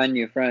Just today? find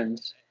new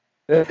friends.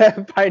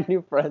 Find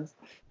new friends.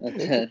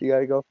 That's it. You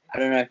gotta go. I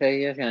don't know. I feel like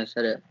you guys kind of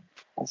said it.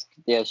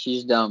 Yeah,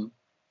 she's dumb.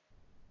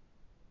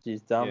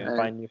 She's dumb. Yeah.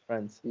 Find new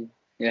friends.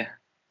 Yeah.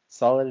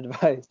 Solid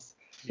advice.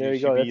 There You you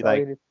should go. be That's all like,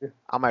 you need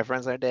all my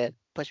friends are dead.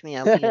 Push me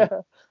out, to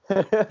Peter.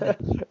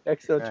 do.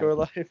 XO Right. Chore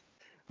Life.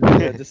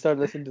 Yeah, just start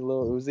listening to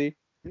Lil Uzi.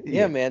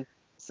 Yeah, Yeah. man.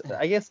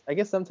 I guess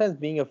sometimes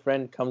being a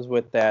friend comes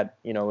with that.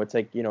 It's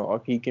like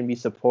okay, you can be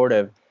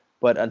supportive,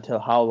 but until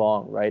how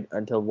long, right?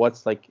 Until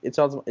what's like? It's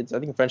also I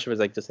think friendship is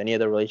like just any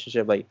other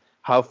relationship. Like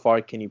how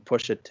far can you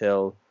push it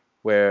till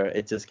where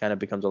it just kind of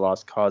becomes a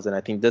lost cause? And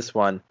I think this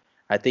one,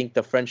 I think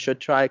the friend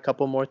should try a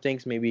couple more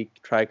things. Maybe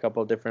try a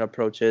couple different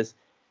approaches.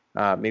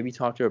 Maybe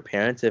talk to her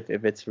parents if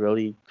it's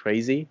really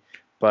crazy.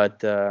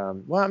 But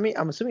well, I mean,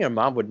 I'm assuming her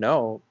mom would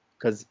know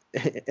because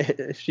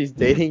if she's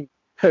dating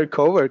her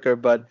coworker.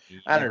 But You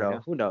I don't never know.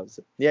 know. Who knows?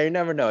 Yeah, you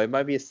never know. It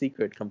might be a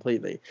secret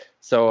completely.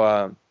 So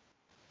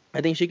I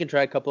think she can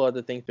try a couple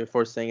other things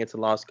before saying it's a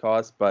lost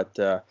cause. But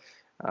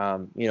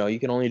you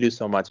can only do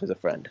so much as a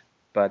friend.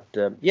 But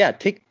yeah,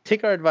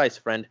 take our advice,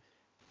 friend.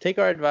 Take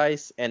our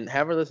advice and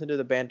have her listen to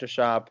the banter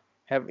shop.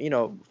 Have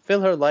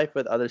fill her life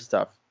with other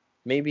stuff.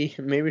 Maybe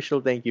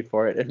she'll thank you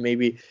for it, and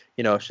maybe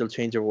she'll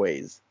change her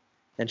ways,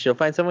 and she'll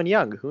find someone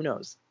young. Who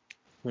knows?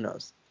 Who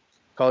knows?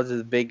 College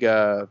is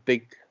a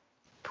big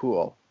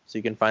pool, so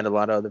you can find a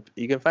lot of other.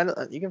 You can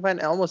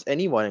find almost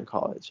anyone in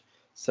college.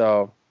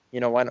 So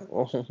why not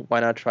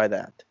why not try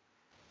that?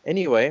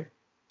 Anyway,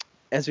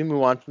 as we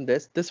move on from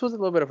this was a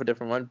little bit of a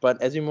different one,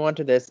 but as we move on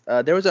to this,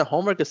 there was a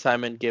homework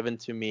assignment given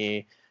to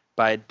me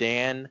by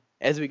Dan.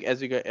 As we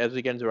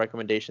get into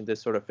recommendations,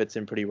 this sort of fits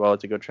in pretty well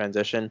to go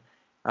transition.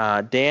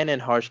 Dan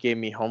and Harsh gave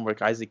me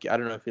homework. Isaac, I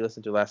don't know if you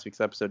listened to last week's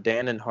episode.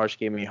 Dan and Harsh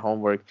gave me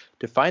homework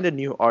to find a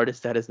new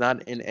artist that is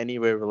not in any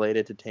way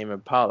related to Tame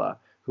Impala, I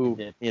who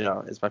did.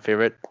 is my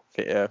favorite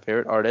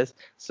artist.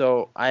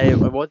 So I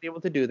was able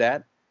to do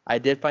that. I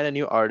did find a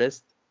new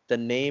artist. The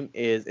name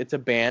it's a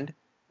band.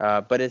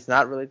 But it's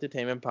not related to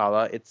Tame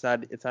Impala. It's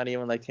not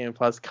even like Tame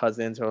Impala's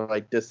cousins or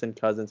like distant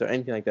cousins or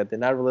anything like that. They're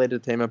not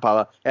related to Tame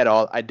Impala at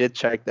all. I did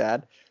check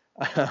that.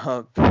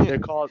 They're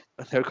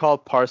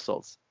called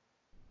Parcels,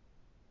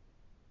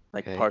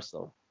 like Okay.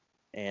 parcel,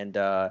 and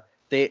the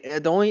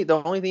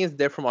only thing is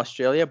they're from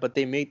Australia, but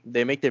they make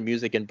their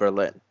music in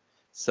Berlin.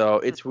 So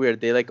it's weird.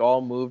 They like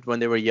all moved when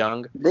they were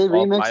young. They All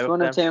remixed five of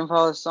one of them. Tame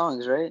Impala's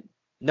songs, right?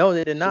 No,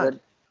 they did So not. that,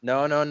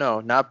 No,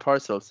 not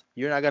Parcels.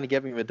 You're not gonna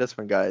get me with this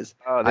one, guys.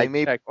 Oh, I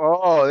checked.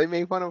 they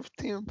made fun of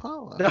Tame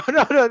Impala.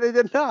 No, they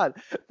did not.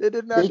 They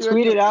did not they do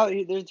any of tweeted that. out.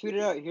 They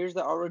tweeted out. Here's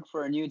the artwork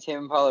for a new Tame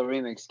Impala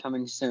remix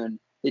coming soon.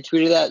 They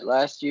tweeted that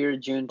last year,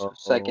 June Oh.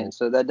 2nd.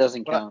 So that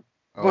doesn't What? count.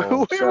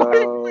 Oh. Wait, So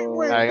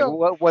Alright,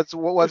 no. what's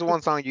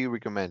one song you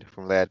recommend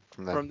from them?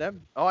 From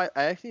them? Oh, I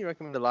actually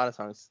recommend a lot of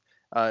songs.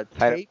 Tied Up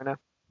Tape. right now?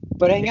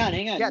 But hang on.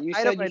 Yeah, You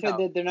Tied Up said right now.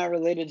 that they're not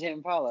related to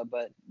Impala,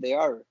 but they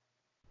are.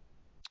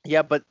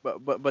 Yeah, but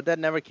that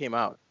never came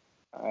out.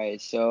 All right.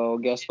 So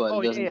guess what?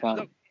 Oh It doesn't yeah. count.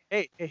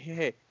 Look,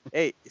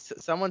 hey.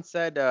 Someone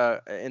said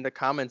in the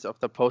comments of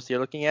the post you're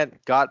looking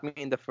at, got me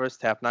in the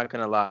first half. Not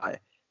gonna lie,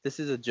 this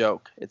is a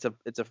joke. It's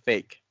a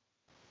fake.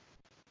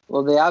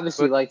 Well, they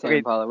obviously But- like Tame okay,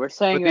 Impala. We're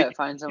saying but did that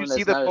find someone you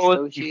see that's the not post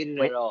associated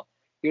before- at all.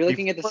 You're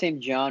looking at the before-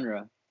 same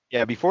genre.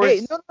 Yeah, before Hey,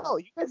 it's- no,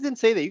 you guys didn't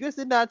say that. You guys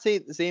did not say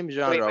the same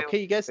genre. wait, Okay,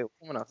 you guys. wait,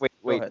 Someone else. wait,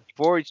 Go wait. ahead.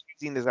 Before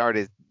choosing this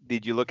artist,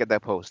 did you look at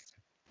that post?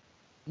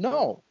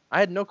 No, I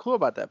had no clue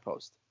about that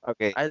post.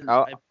 Okay. I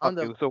found okay.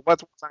 them. So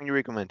what's one song you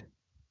recommend?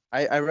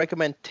 I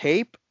recommend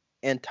Tape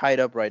and Tied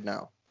Up right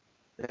now.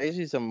 There's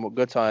actually some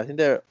good songs. I think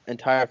their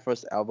entire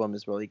first album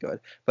is really good.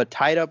 But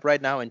Tied Up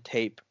right now and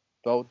Tape,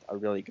 both are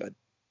really good.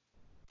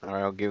 All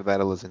right, I'll give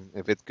that a listen.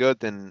 If it's good,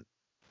 then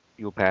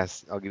you'll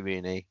pass. I'll give you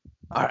an A.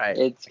 All right.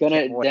 It's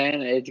gonna can't wait.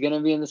 Dan. It's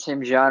gonna be in the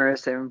same genre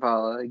as Tame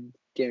Impala. I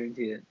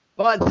guarantee it.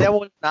 But that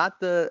was not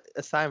the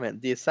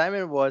assignment. The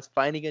assignment was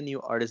finding a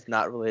new artist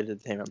not related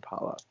to Tame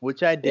Impala,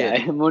 which I Yeah,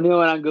 did. Munio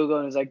went on Google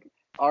and was like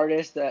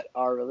artists that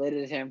are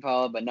related to Tame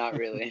Impala but not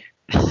really.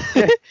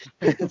 But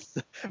That was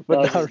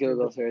not his really.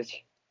 Google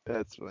search.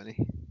 That's funny.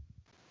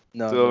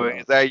 No, So no,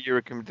 is that your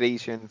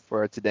recommendation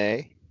for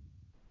today?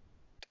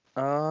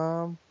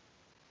 no.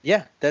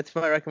 Yeah, that's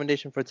my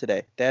recommendation for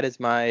today. That is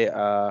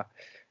my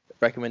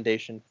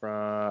recommendation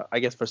from, I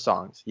guess, for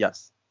songs.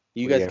 Yes.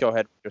 You Well, guys yeah, go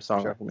ahead with your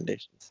song sure.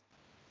 recommendations.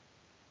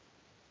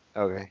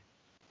 Okay.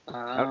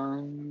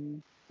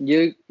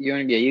 You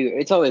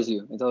it's always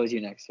you. It's always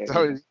you next. Right?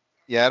 So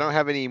yeah, I don't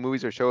have any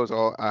movies or shows,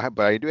 but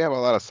I do have a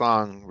lot of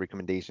song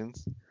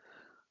recommendations.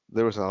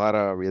 There was a lot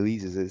of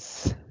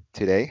releases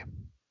today,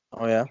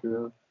 Oh yeah.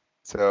 True.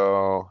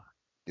 so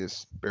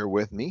just bear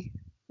with me.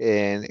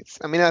 And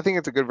I think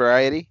it's a good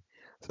variety.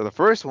 So the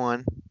first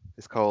one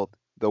is called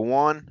 "The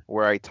One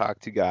Where I Talk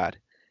to God,"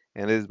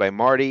 and it is by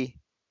Marty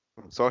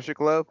from Social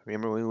Club.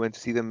 Remember when we went to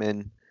see them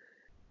in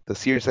the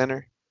Sears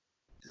Center?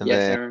 And Yes,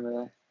 I then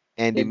remember that.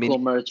 Andy They had cool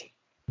merch.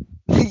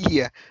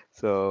 yeah,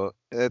 so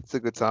that's a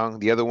good song.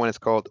 The other one is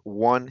called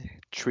One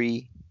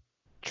Tree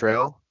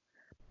Trail.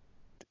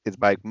 It's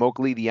by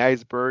Mowgli the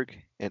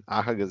Iceberg and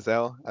Aha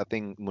Gazelle. I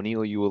think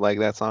Munil, you will like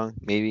that song,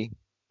 maybe.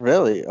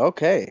 Really?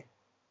 Okay.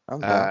 I'm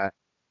down.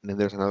 And then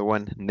there's another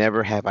one,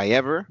 Never Have I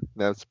Ever.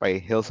 That's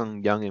by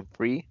Hillsong Young and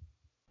Free.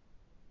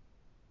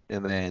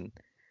 And then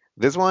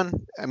this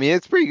one,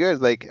 it's pretty good.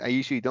 Like I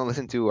usually don't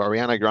listen to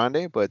Ariana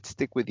Grande, but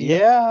Stick With You.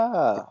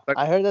 Yeah, Stuck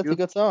I heard that's You. a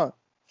good song.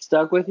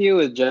 Stuck with You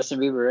with Justin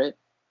Bieber, right?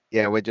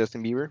 Yeah, with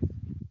Justin Bieber.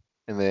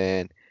 And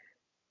then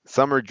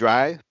Summer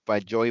Drive by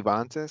Joey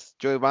Vantes.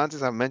 Joey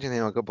Vantes, I've mentioned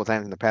him a couple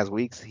times in the past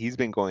weeks. He's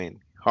been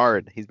going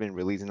hard. He's been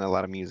releasing a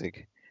lot of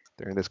music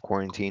during this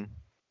quarantine.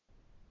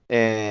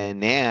 And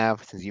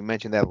Nav, since you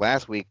mentioned that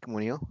last week,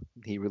 Munio,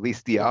 he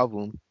released the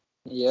album.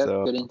 Yep.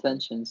 So- Good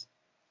intentions.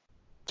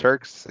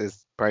 Turks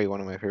is probably one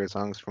of my favorite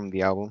songs from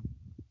the album.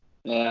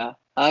 Yeah,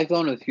 I like the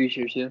one with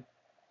Future too.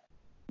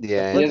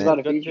 Yeah, He and has a lot then,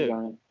 of Good features too.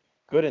 on it.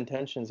 Good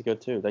Intentions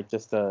good too. Like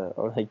just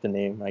or like the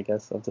name, I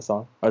guess, of the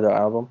song or the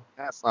album.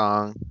 that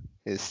song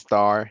is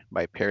Star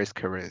by Paris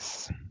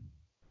Caris.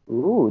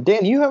 Ooh,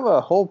 Dan, you have a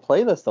whole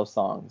playlist of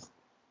songs.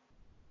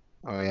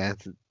 Oh yeah,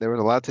 there was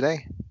a lot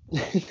today.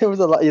 There was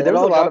a lot. Yeah, there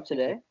was a lot of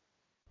today.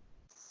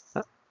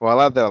 Well, a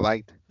lot that I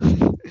liked.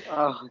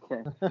 Oh,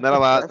 okay. Not a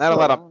lot, That's not a a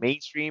lot of lot.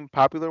 mainstream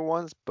popular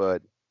ones,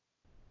 but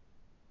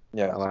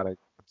Yeah, a lot of.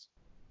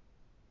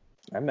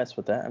 I mess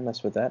with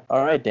that.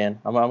 All right, Dan,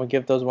 I'm gonna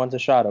give those ones a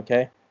shot.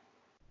 Okay.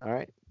 All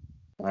right.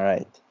 All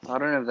right. I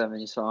don't have that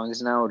many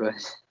songs now. Do I?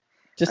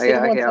 Just Okay,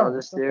 sing one okay, song. I'll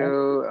just Okay.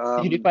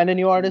 do. Can you find a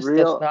new artist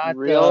Real, that's not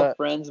Real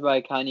Friends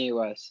by Kanye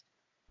West.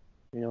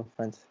 Real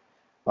Friends?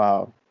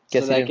 Wow.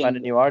 Guess So you that didn't find a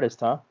can- new artist,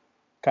 huh?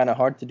 Kind of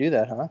hard to do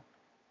that, huh?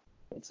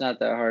 It's not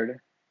that hard.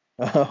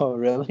 Oh,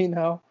 really?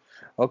 No.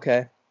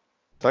 Okay.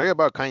 Talking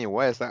about Kanye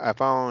West, I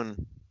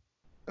found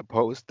a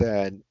post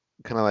that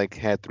kind of like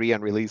had 3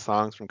 unreleased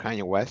songs from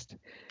Kanye West.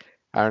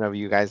 I don't know if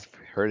you guys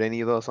heard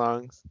any of those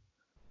songs.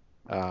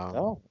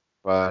 Oh.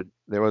 But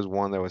there was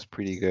one that was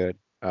pretty good.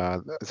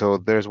 So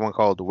there's one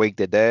called Wake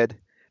the Dead.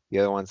 The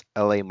other one's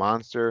LA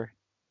Monster.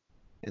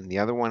 And the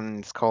other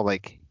one's called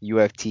like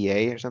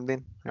UFTA or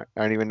something. I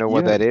don't even know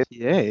what that is.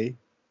 Yay.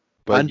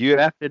 But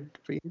Undrafted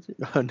free agent?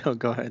 Oh no,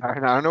 go ahead. I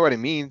don't know what it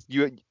means.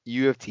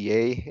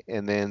 UFTA,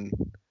 and then,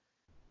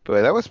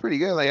 but that was pretty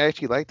good. Like I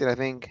actually liked it. I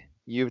think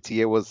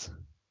UFTA was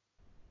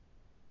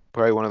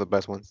probably one of the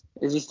best ones.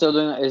 Is he still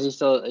doing?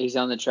 He's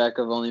on the track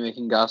of only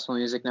making gospel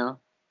music now?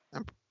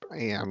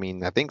 Yeah, I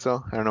mean, I think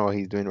so. I don't know what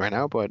he's doing right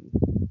now, but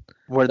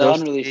Were The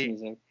those unreleased three,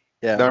 music.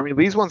 the yeah,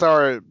 unreleased ones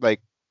are like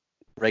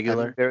I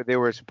think regular? they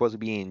were supposed to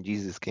be in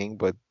Jesus King,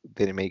 but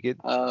didn't make it.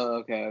 Oh,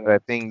 okay, But I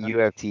okay. think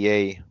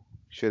UFTA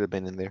should have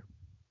been in there.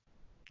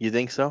 You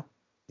think so?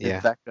 It's Yeah,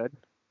 that good?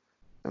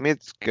 I mean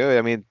it's good.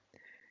 I mean,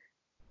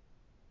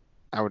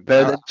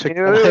 Better I than mean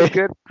it was Chick-fil-A?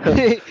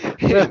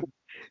 good.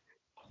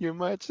 You're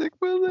my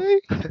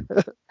Chick-fil-A.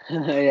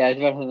 Yeah, it's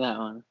better than that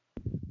one.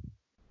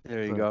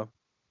 There you So, go.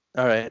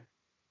 All right.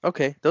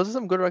 Okay, those are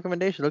some good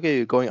recommendations. Look at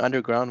you going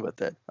underground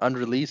with it.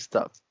 Unreleased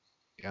stuff.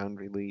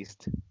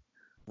 unreleased.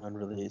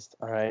 Unreleased.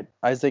 All right.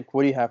 Isaac,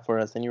 what do you have for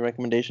us? Any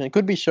recommendation? It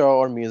could be show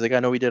or music. I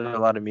know we did a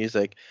lot of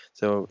music,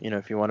 so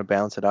if you want to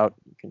balance it out,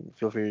 you can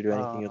feel free to do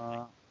anything you like.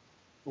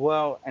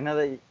 Well, I know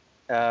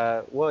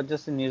that. Well,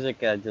 just in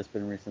music, I've just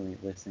been recently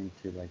listening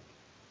to like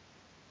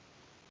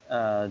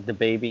the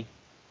baby.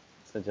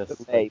 So just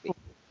like Baby.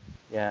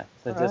 yeah,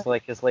 so All just right.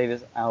 like his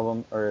latest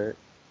album or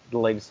the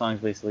latest songs,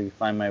 basically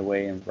 "Find My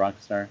Way" and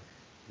 "Rockstar."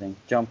 I think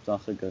 "Jump's"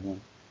 also a good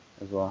one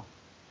as well.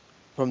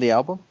 From the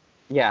album?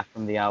 Yeah,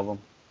 from the album.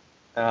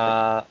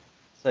 Uh,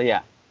 so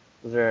yeah,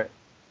 those are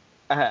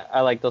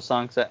I like those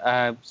songs.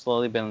 I've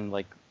slowly been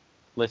like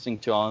listening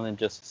to all of them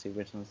just to see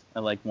which ones I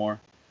like more.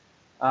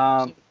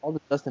 So all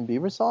the Justin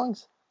Bieber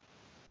songs?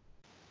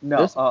 No,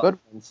 There's some good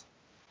ones.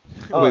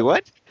 Wait,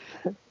 what?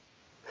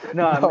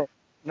 no, I mean, No,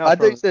 no, I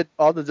think you from said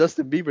all the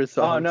Justin Bieber oh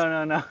songs.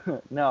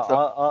 no,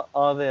 So,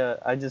 all the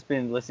I just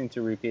been listening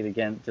to repeat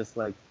again, just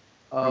like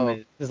from oh,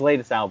 his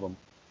latest album,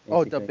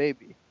 oh, the basically.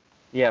 baby.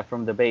 Yeah,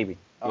 from the baby.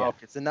 Oh, Yeah.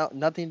 okay, so now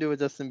nothing to do with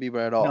Justin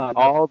Bieber at all. No,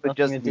 All the nothing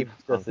to Justin do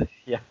Bieber with songs. this.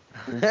 Yeah,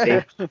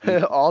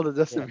 Baby. All the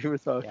Justin yeah, Bieber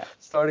songs, yeah,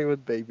 starting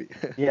with baby.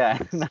 yeah.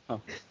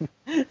 No,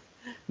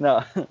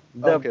 no,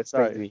 the Okay,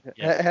 sorry. baby.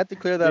 Yeah. Had to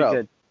clear that You're up.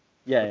 good.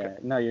 Yeah, Okay. yeah.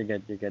 No, you're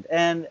good. You're good.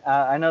 And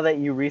I know that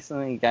you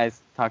recently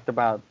guys talked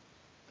about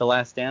The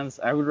Last Dance.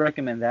 I would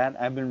recommend that.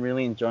 I've been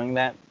really enjoying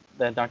that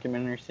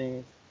documentary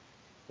series.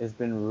 It's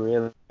been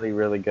really,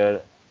 really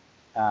good.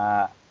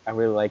 I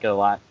really like it a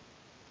lot.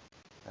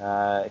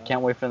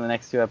 Can't wait for the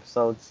next two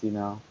episodes.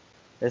 Yeah,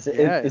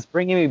 It's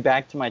bringing me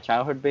back to my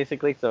childhood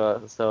basically.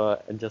 So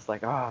I'm just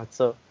like it's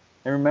so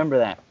I remember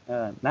that.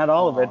 Not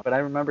all of it, aw, but I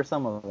remember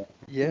some of it.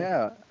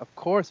 yeah, of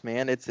course,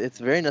 man. It's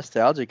very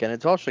nostalgic, and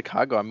it's all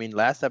Chicago. I mean,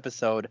 last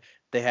episode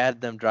they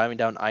had them driving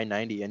down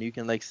I-90, and you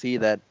can like see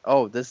that.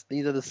 Oh,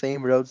 these are the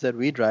same roads that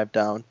we drive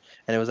down,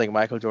 and it was like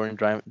Michael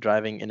Jordan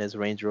driving in his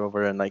Range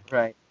Rover, and like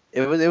Right.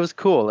 it was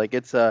cool. Like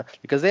it's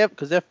because they have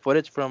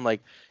footage from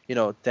like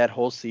that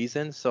whole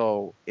season,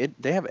 so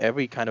they have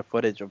every kind of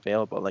footage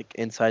available, like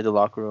inside the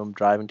locker room,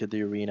 driving to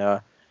the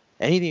arena,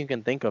 anything you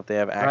can think of, they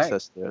have Right.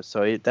 access to.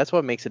 So that's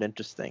what makes it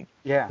interesting.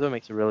 Yeah. That's what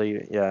makes it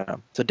really, yeah.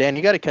 So Dan,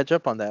 you got to catch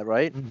up on that,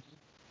 right?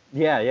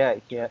 Yeah. Yeah.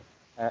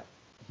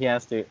 He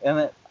has to.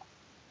 And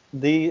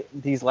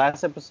these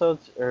last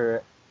episodes,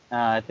 or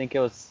I think it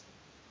was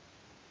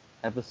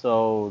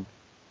episode,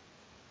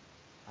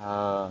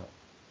 uh,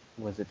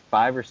 was it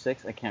 5 or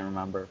 6? I can't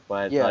remember.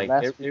 But Yeah, like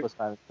last week was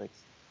 5 and 6.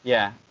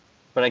 yeah,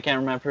 but I can't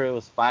remember if it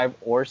was 5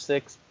 or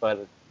 6.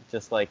 But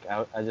just like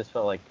I just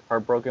felt like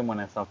heartbroken when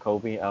I saw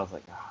Kobe. I was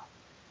like,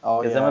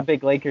 Oh because I'm a yeah,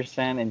 big Lakers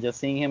fan, and just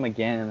seeing him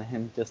again and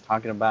him just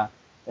talking about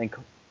and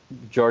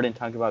Jordan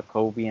talking about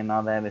Kobe and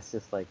all that, it's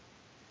just like,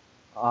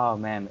 oh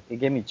man, it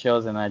gave me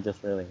chills, and I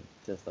just really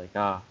just like,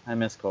 I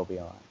miss Kobe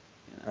a lot.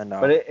 I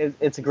know. But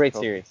it's a great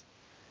Kobe. series.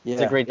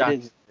 It's a Yeah, great it docu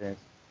is. series.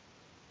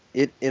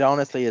 It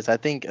honestly is. I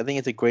think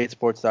it's a great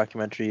sports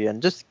documentary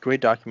and just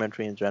great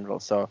documentary in general.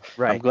 So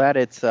Right. I'm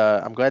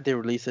glad they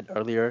released it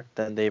earlier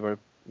than they were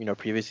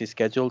previously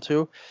scheduled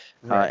to,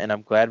 Right. and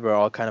I'm glad we're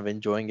all kind of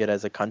enjoying it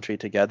as a country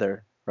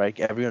together. Right,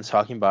 everyone's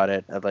talking about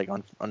it like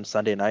on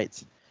Sunday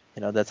nights.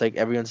 That's like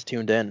everyone's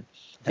tuned in,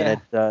 and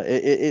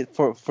Yeah.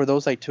 for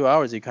those like 2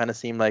 hours, you kind of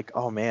seem like,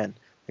 oh man,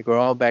 like we're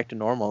all back to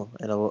normal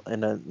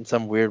in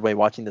some weird way,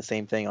 watching the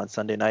same thing on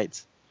Sunday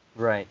nights.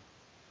 Right.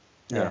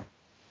 Yeah, Yeah.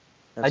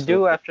 I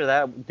do absolutely. after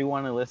that do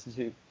want to listen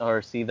to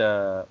or see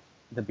the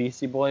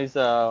Beastie Boys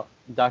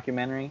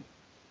documentary.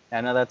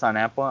 I know that's on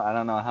Apple. I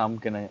don't know how I'm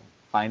gonna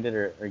find it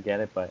or get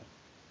it, but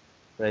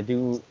I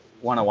do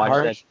want to watch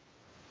that. Harsh.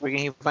 Where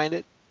can you find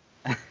it?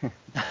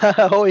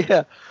 Oh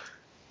yeah,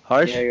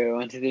 Harsh. Yeah, go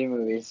 1, 2, 3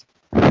 movies.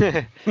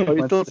 I Are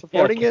you still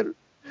supporting it?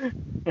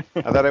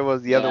 thought it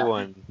was the other Yeah.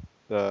 one.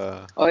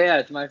 The Oh yeah,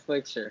 it's my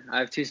Flixer. I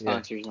have 2 Yeah.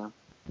 sponsors now.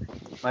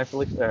 My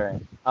Felix. All right,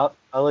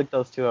 I'll look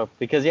those two up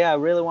because I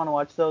really want to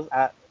watch those.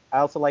 I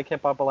also like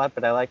hip hop a lot,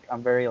 but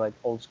I'm very like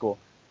old school,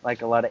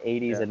 like a lot of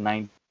 80s Yeah. and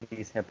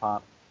 90s hip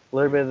hop, a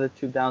little bit of the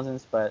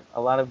 2000s, but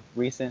a lot of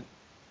recent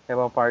hip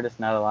hop artists.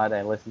 Not a lot.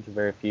 I listen to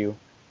very few,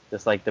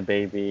 just like the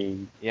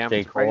Baby, Yeah, I'm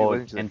J. surprised you Cole,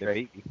 listened to the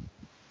Kendrick. baby.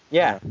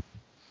 Yeah,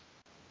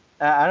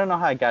 I don't know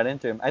how I got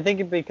into him. I think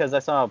it because I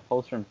saw a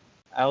post from.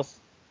 I also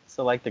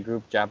like the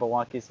group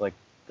Jabberwockies, like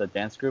the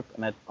dance group,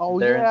 and Oh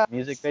they're in yeah. the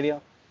music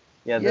video.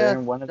 Yeah, they're Yes,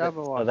 in one of it. So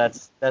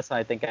Jabberwocky. that's how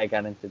I think I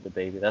got into the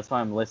baby. That's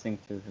why I'm listening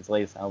to his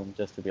latest album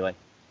just to be like,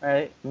 all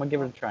right, I'm gonna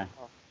give it a try.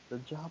 The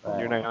You're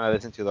Jabberwocky. not gonna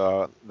listen to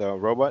the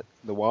robot,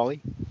 the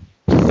Wally.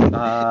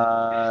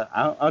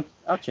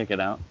 I'll check it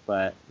out.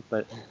 But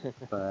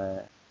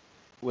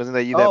Wasn't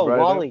that you that oh, brought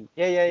it up? Wally.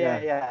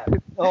 Yeah.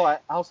 Oh, I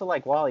also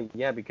like Wally.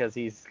 Yeah, because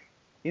he's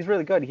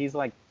really good. He's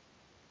like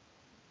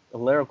a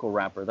lyrical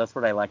rapper. That's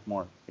what I like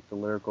more. Like the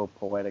lyrical,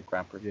 poetic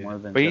rappers Yeah. more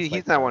than But just he's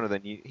like not one of the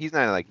new. He's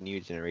not like new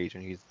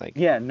generation. He's like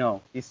Yeah,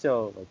 no, he's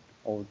still like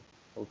old.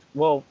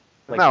 Well,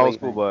 like not old late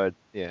school, 90s. but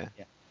yeah.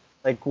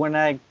 Like when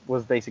I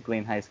was basically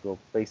in high school,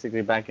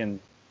 basically back in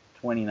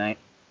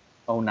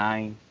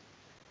 09,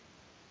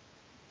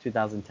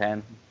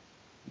 2010,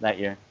 that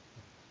year.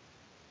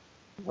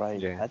 Right.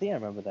 Yeah. I think I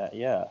remember that.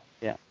 Yeah.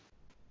 Yeah.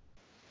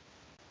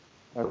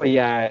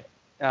 Okay.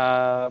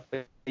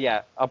 But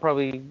yeah, I'll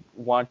probably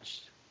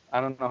watch. I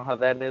don't know how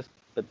that is,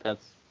 but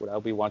that's what I'll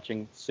be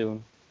watching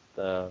soon.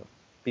 The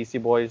Beastie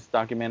Boys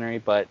documentary,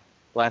 but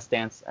Last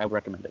Dance, I would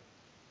recommend it.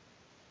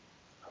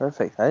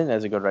 Perfect. I think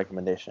that's a good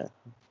recommendation.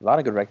 A lot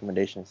of good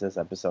recommendations this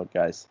episode,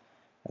 guys.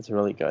 That's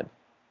really good.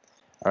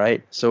 All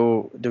right.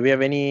 So, do we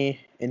have any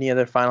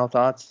other final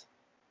thoughts?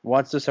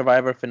 Watch the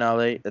Survivor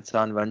finale. That's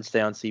on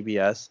Wednesday on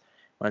CBS,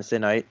 Wednesday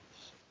night,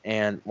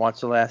 and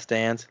watch The Last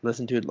Dance.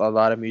 Listen to a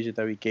lot of music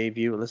that we gave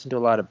you. Listen to a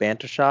lot of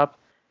Banter Shop,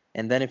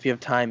 and then if you have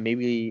time,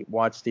 maybe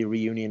watch the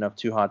reunion of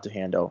Too Hot to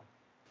Handle.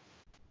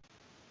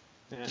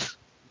 Yeah.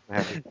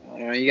 I don't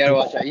know, you gotta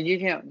watch. You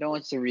can't. Don't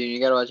watch the reunion. You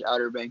gotta watch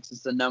Outer Banks.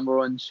 It's the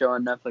 #1 show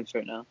on Netflix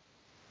right now.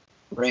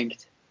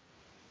 Ranked.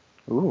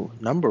 Ooh,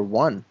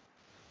 #1.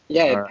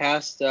 Yeah, it Alright.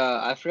 passed.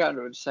 I forgot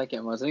what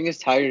second was. I think it's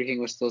Tiger King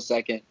was still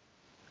second.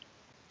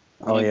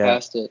 Oh And it yeah.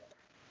 passed it.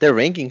 Their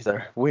rankings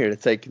are weird.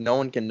 It's like no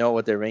one can know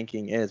what their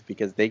ranking is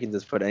because they can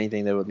just put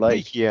anything they would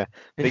like. Yeah.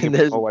 They can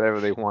There's- promote whatever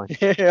they want.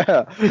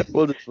 Yeah,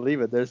 we'll just believe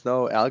it. There's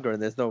no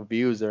algorithm, there's no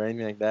views or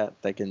anything like that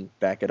that can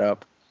back it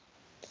up.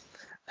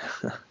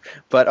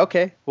 But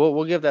okay,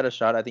 we'll give that a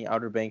shot. I think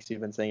Outer Banks,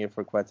 you've been saying it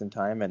for quite some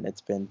time, and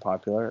it's been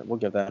popular. We'll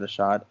give that a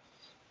shot.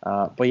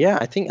 But yeah,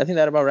 I think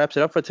that about wraps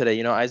it up for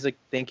today. Isaac,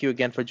 thank you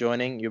again for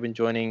joining. You've been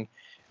joining,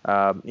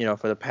 for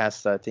the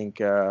past, I think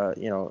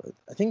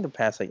the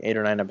past like 8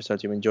 or 9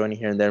 episodes you've been joining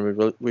here and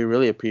then. We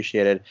really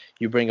appreciate it.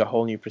 You bring a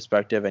whole new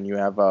perspective, and you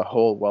have a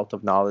whole wealth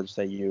of knowledge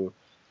that you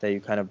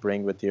kind of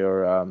bring with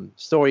your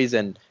stories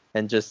and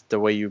just the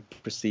way you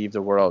perceive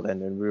the world,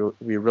 and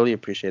we really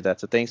appreciate that.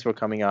 So thanks for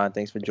coming on.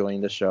 Thanks for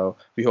joining the show.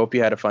 We hope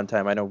you had a fun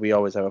time. I know we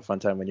always have a fun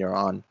time when you're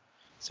on.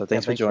 So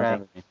thanks for joining.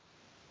 having me.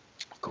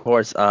 Of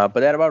course. But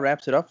that about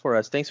wraps it up for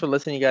us. Thanks for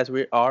listening, you guys.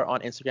 We are on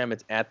Instagram.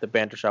 It's at the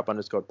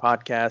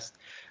 @thebantershop_podcast.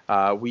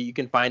 You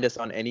can find us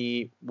on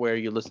anywhere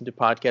you listen to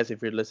podcasts.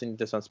 If you're listening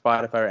to this on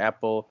Spotify or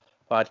Apple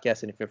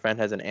Podcasts, and if your friend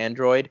has an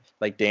Android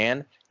like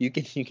Dan, they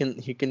can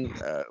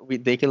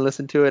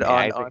listen to it Yeah, on.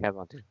 Isaac has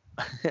one too.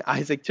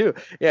 Isaac too.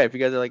 Yeah, if you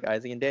guys are like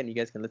Isaac and Dan, you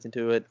guys can listen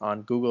to it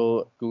on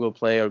Google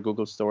Play or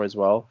Google Store as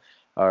well.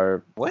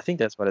 Or I What? think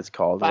that's what it's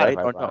called, Spotify, right?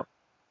 Or bro. no,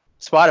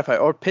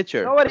 Spotify or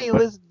Pitcher.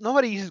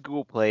 Nobody uses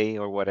Google Play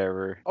or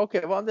whatever.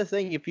 Okay, well, I'm just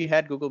saying if you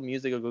had Google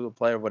Music or Google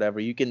Play or whatever,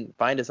 you can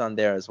find us on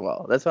there as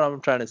well. That's what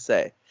I'm trying to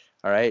say.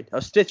 All right. Oh,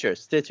 Stitcher.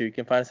 You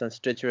can find us on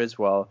Stitcher as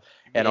well,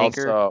 and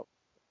Anchor. also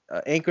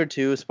Anchor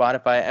too,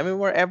 Spotify. I mean,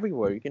 we're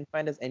everywhere. You can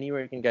find us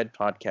anywhere you can get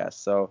podcasts.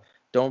 So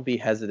don't be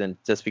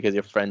hesitant just because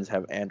your friends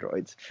have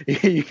Androids.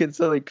 You can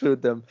still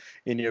include them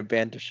in your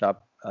Banter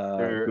Shop.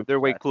 Group They're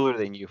way chat. cooler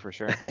than you for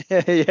sure.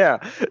 Yeah.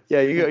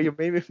 You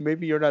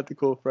maybe you're not the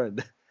cool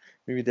friend.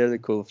 Maybe they're the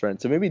cool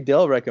friend. So maybe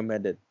they'll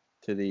recommend it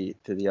to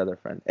the other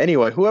friend.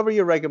 Anyway, whoever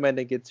you're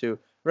recommending it to,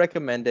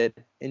 recommend it,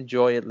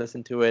 enjoy it,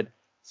 listen to it.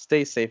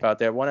 Stay safe out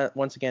there. Want to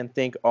once again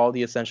thank all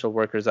the essential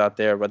workers out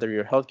there, whether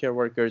you're healthcare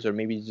workers or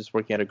maybe you're just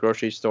working at a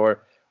grocery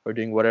store or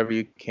doing whatever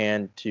you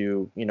can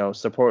to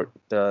support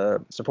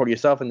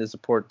yourself and to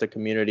support the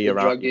community The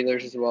around drug you.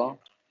 dealers as well.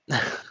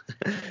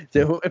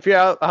 So if you're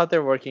out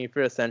there working, if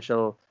you're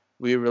essential,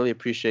 we really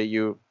appreciate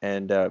you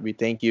and we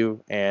thank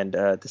you. And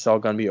this is all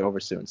gonna be over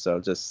soon, so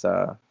just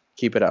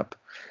keep it up.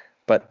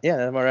 But yeah,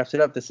 that wraps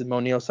it up. This is Mo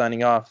Neal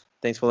signing off.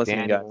 Thanks for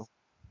listening, guys. Daniel.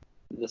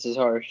 This is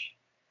harsh.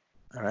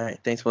 All right,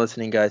 thanks for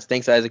listening, guys.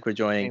 Thanks, Isaac, for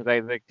joining.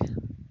 Thanks, Isaac.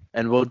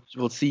 And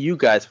we'll see you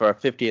guys for our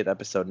 50th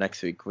episode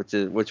next week, which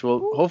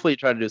we'll hopefully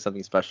try to do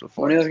something special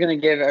for. O'Neill's gonna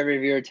give every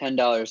viewer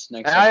 $10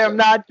 next. I am episode.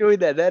 not doing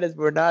that.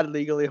 We're not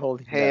legally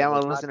holding. Hey, that. I'm We're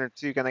a not- listener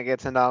too. Can I get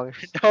 $10?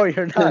 No,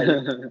 you're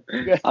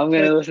not. I'm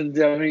gonna listen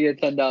to. I'm gonna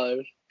get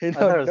 $10. I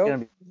thought it was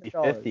gonna be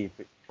 50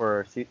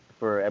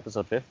 for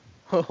episode 50.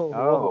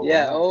 Oh,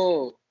 Yeah. wow.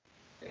 Oh.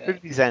 Yeah.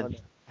 50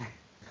 cents.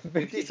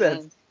 50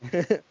 cents.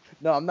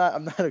 No, I'm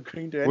not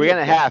agreeing to any We're of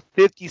gonna that. have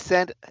 50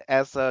 Cent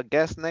as a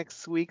guest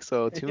next week,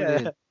 so tune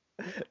in.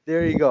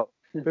 There you go.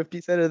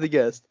 50 Cent of the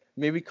guest.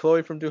 Maybe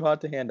Chloe from Too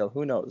Hot to Handle.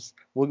 Who knows?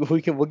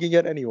 We can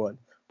get anyone.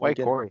 Why We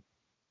can- Corey?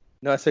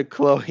 No, I said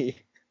Chloe.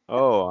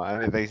 Oh, I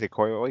didn't think you said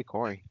Corey. Why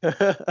Corey?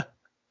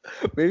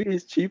 Maybe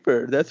he's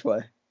cheaper. That's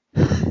why.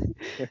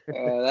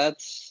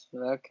 That's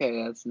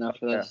okay. That's enough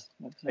for this.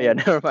 Yeah,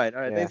 never mind.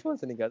 All right, Yeah. thanks for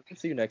listening, guys. We'll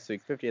see you next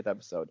week. 50th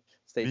episode.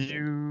 Stay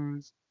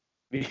tuned.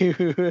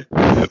 Views.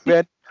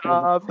 Man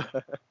up.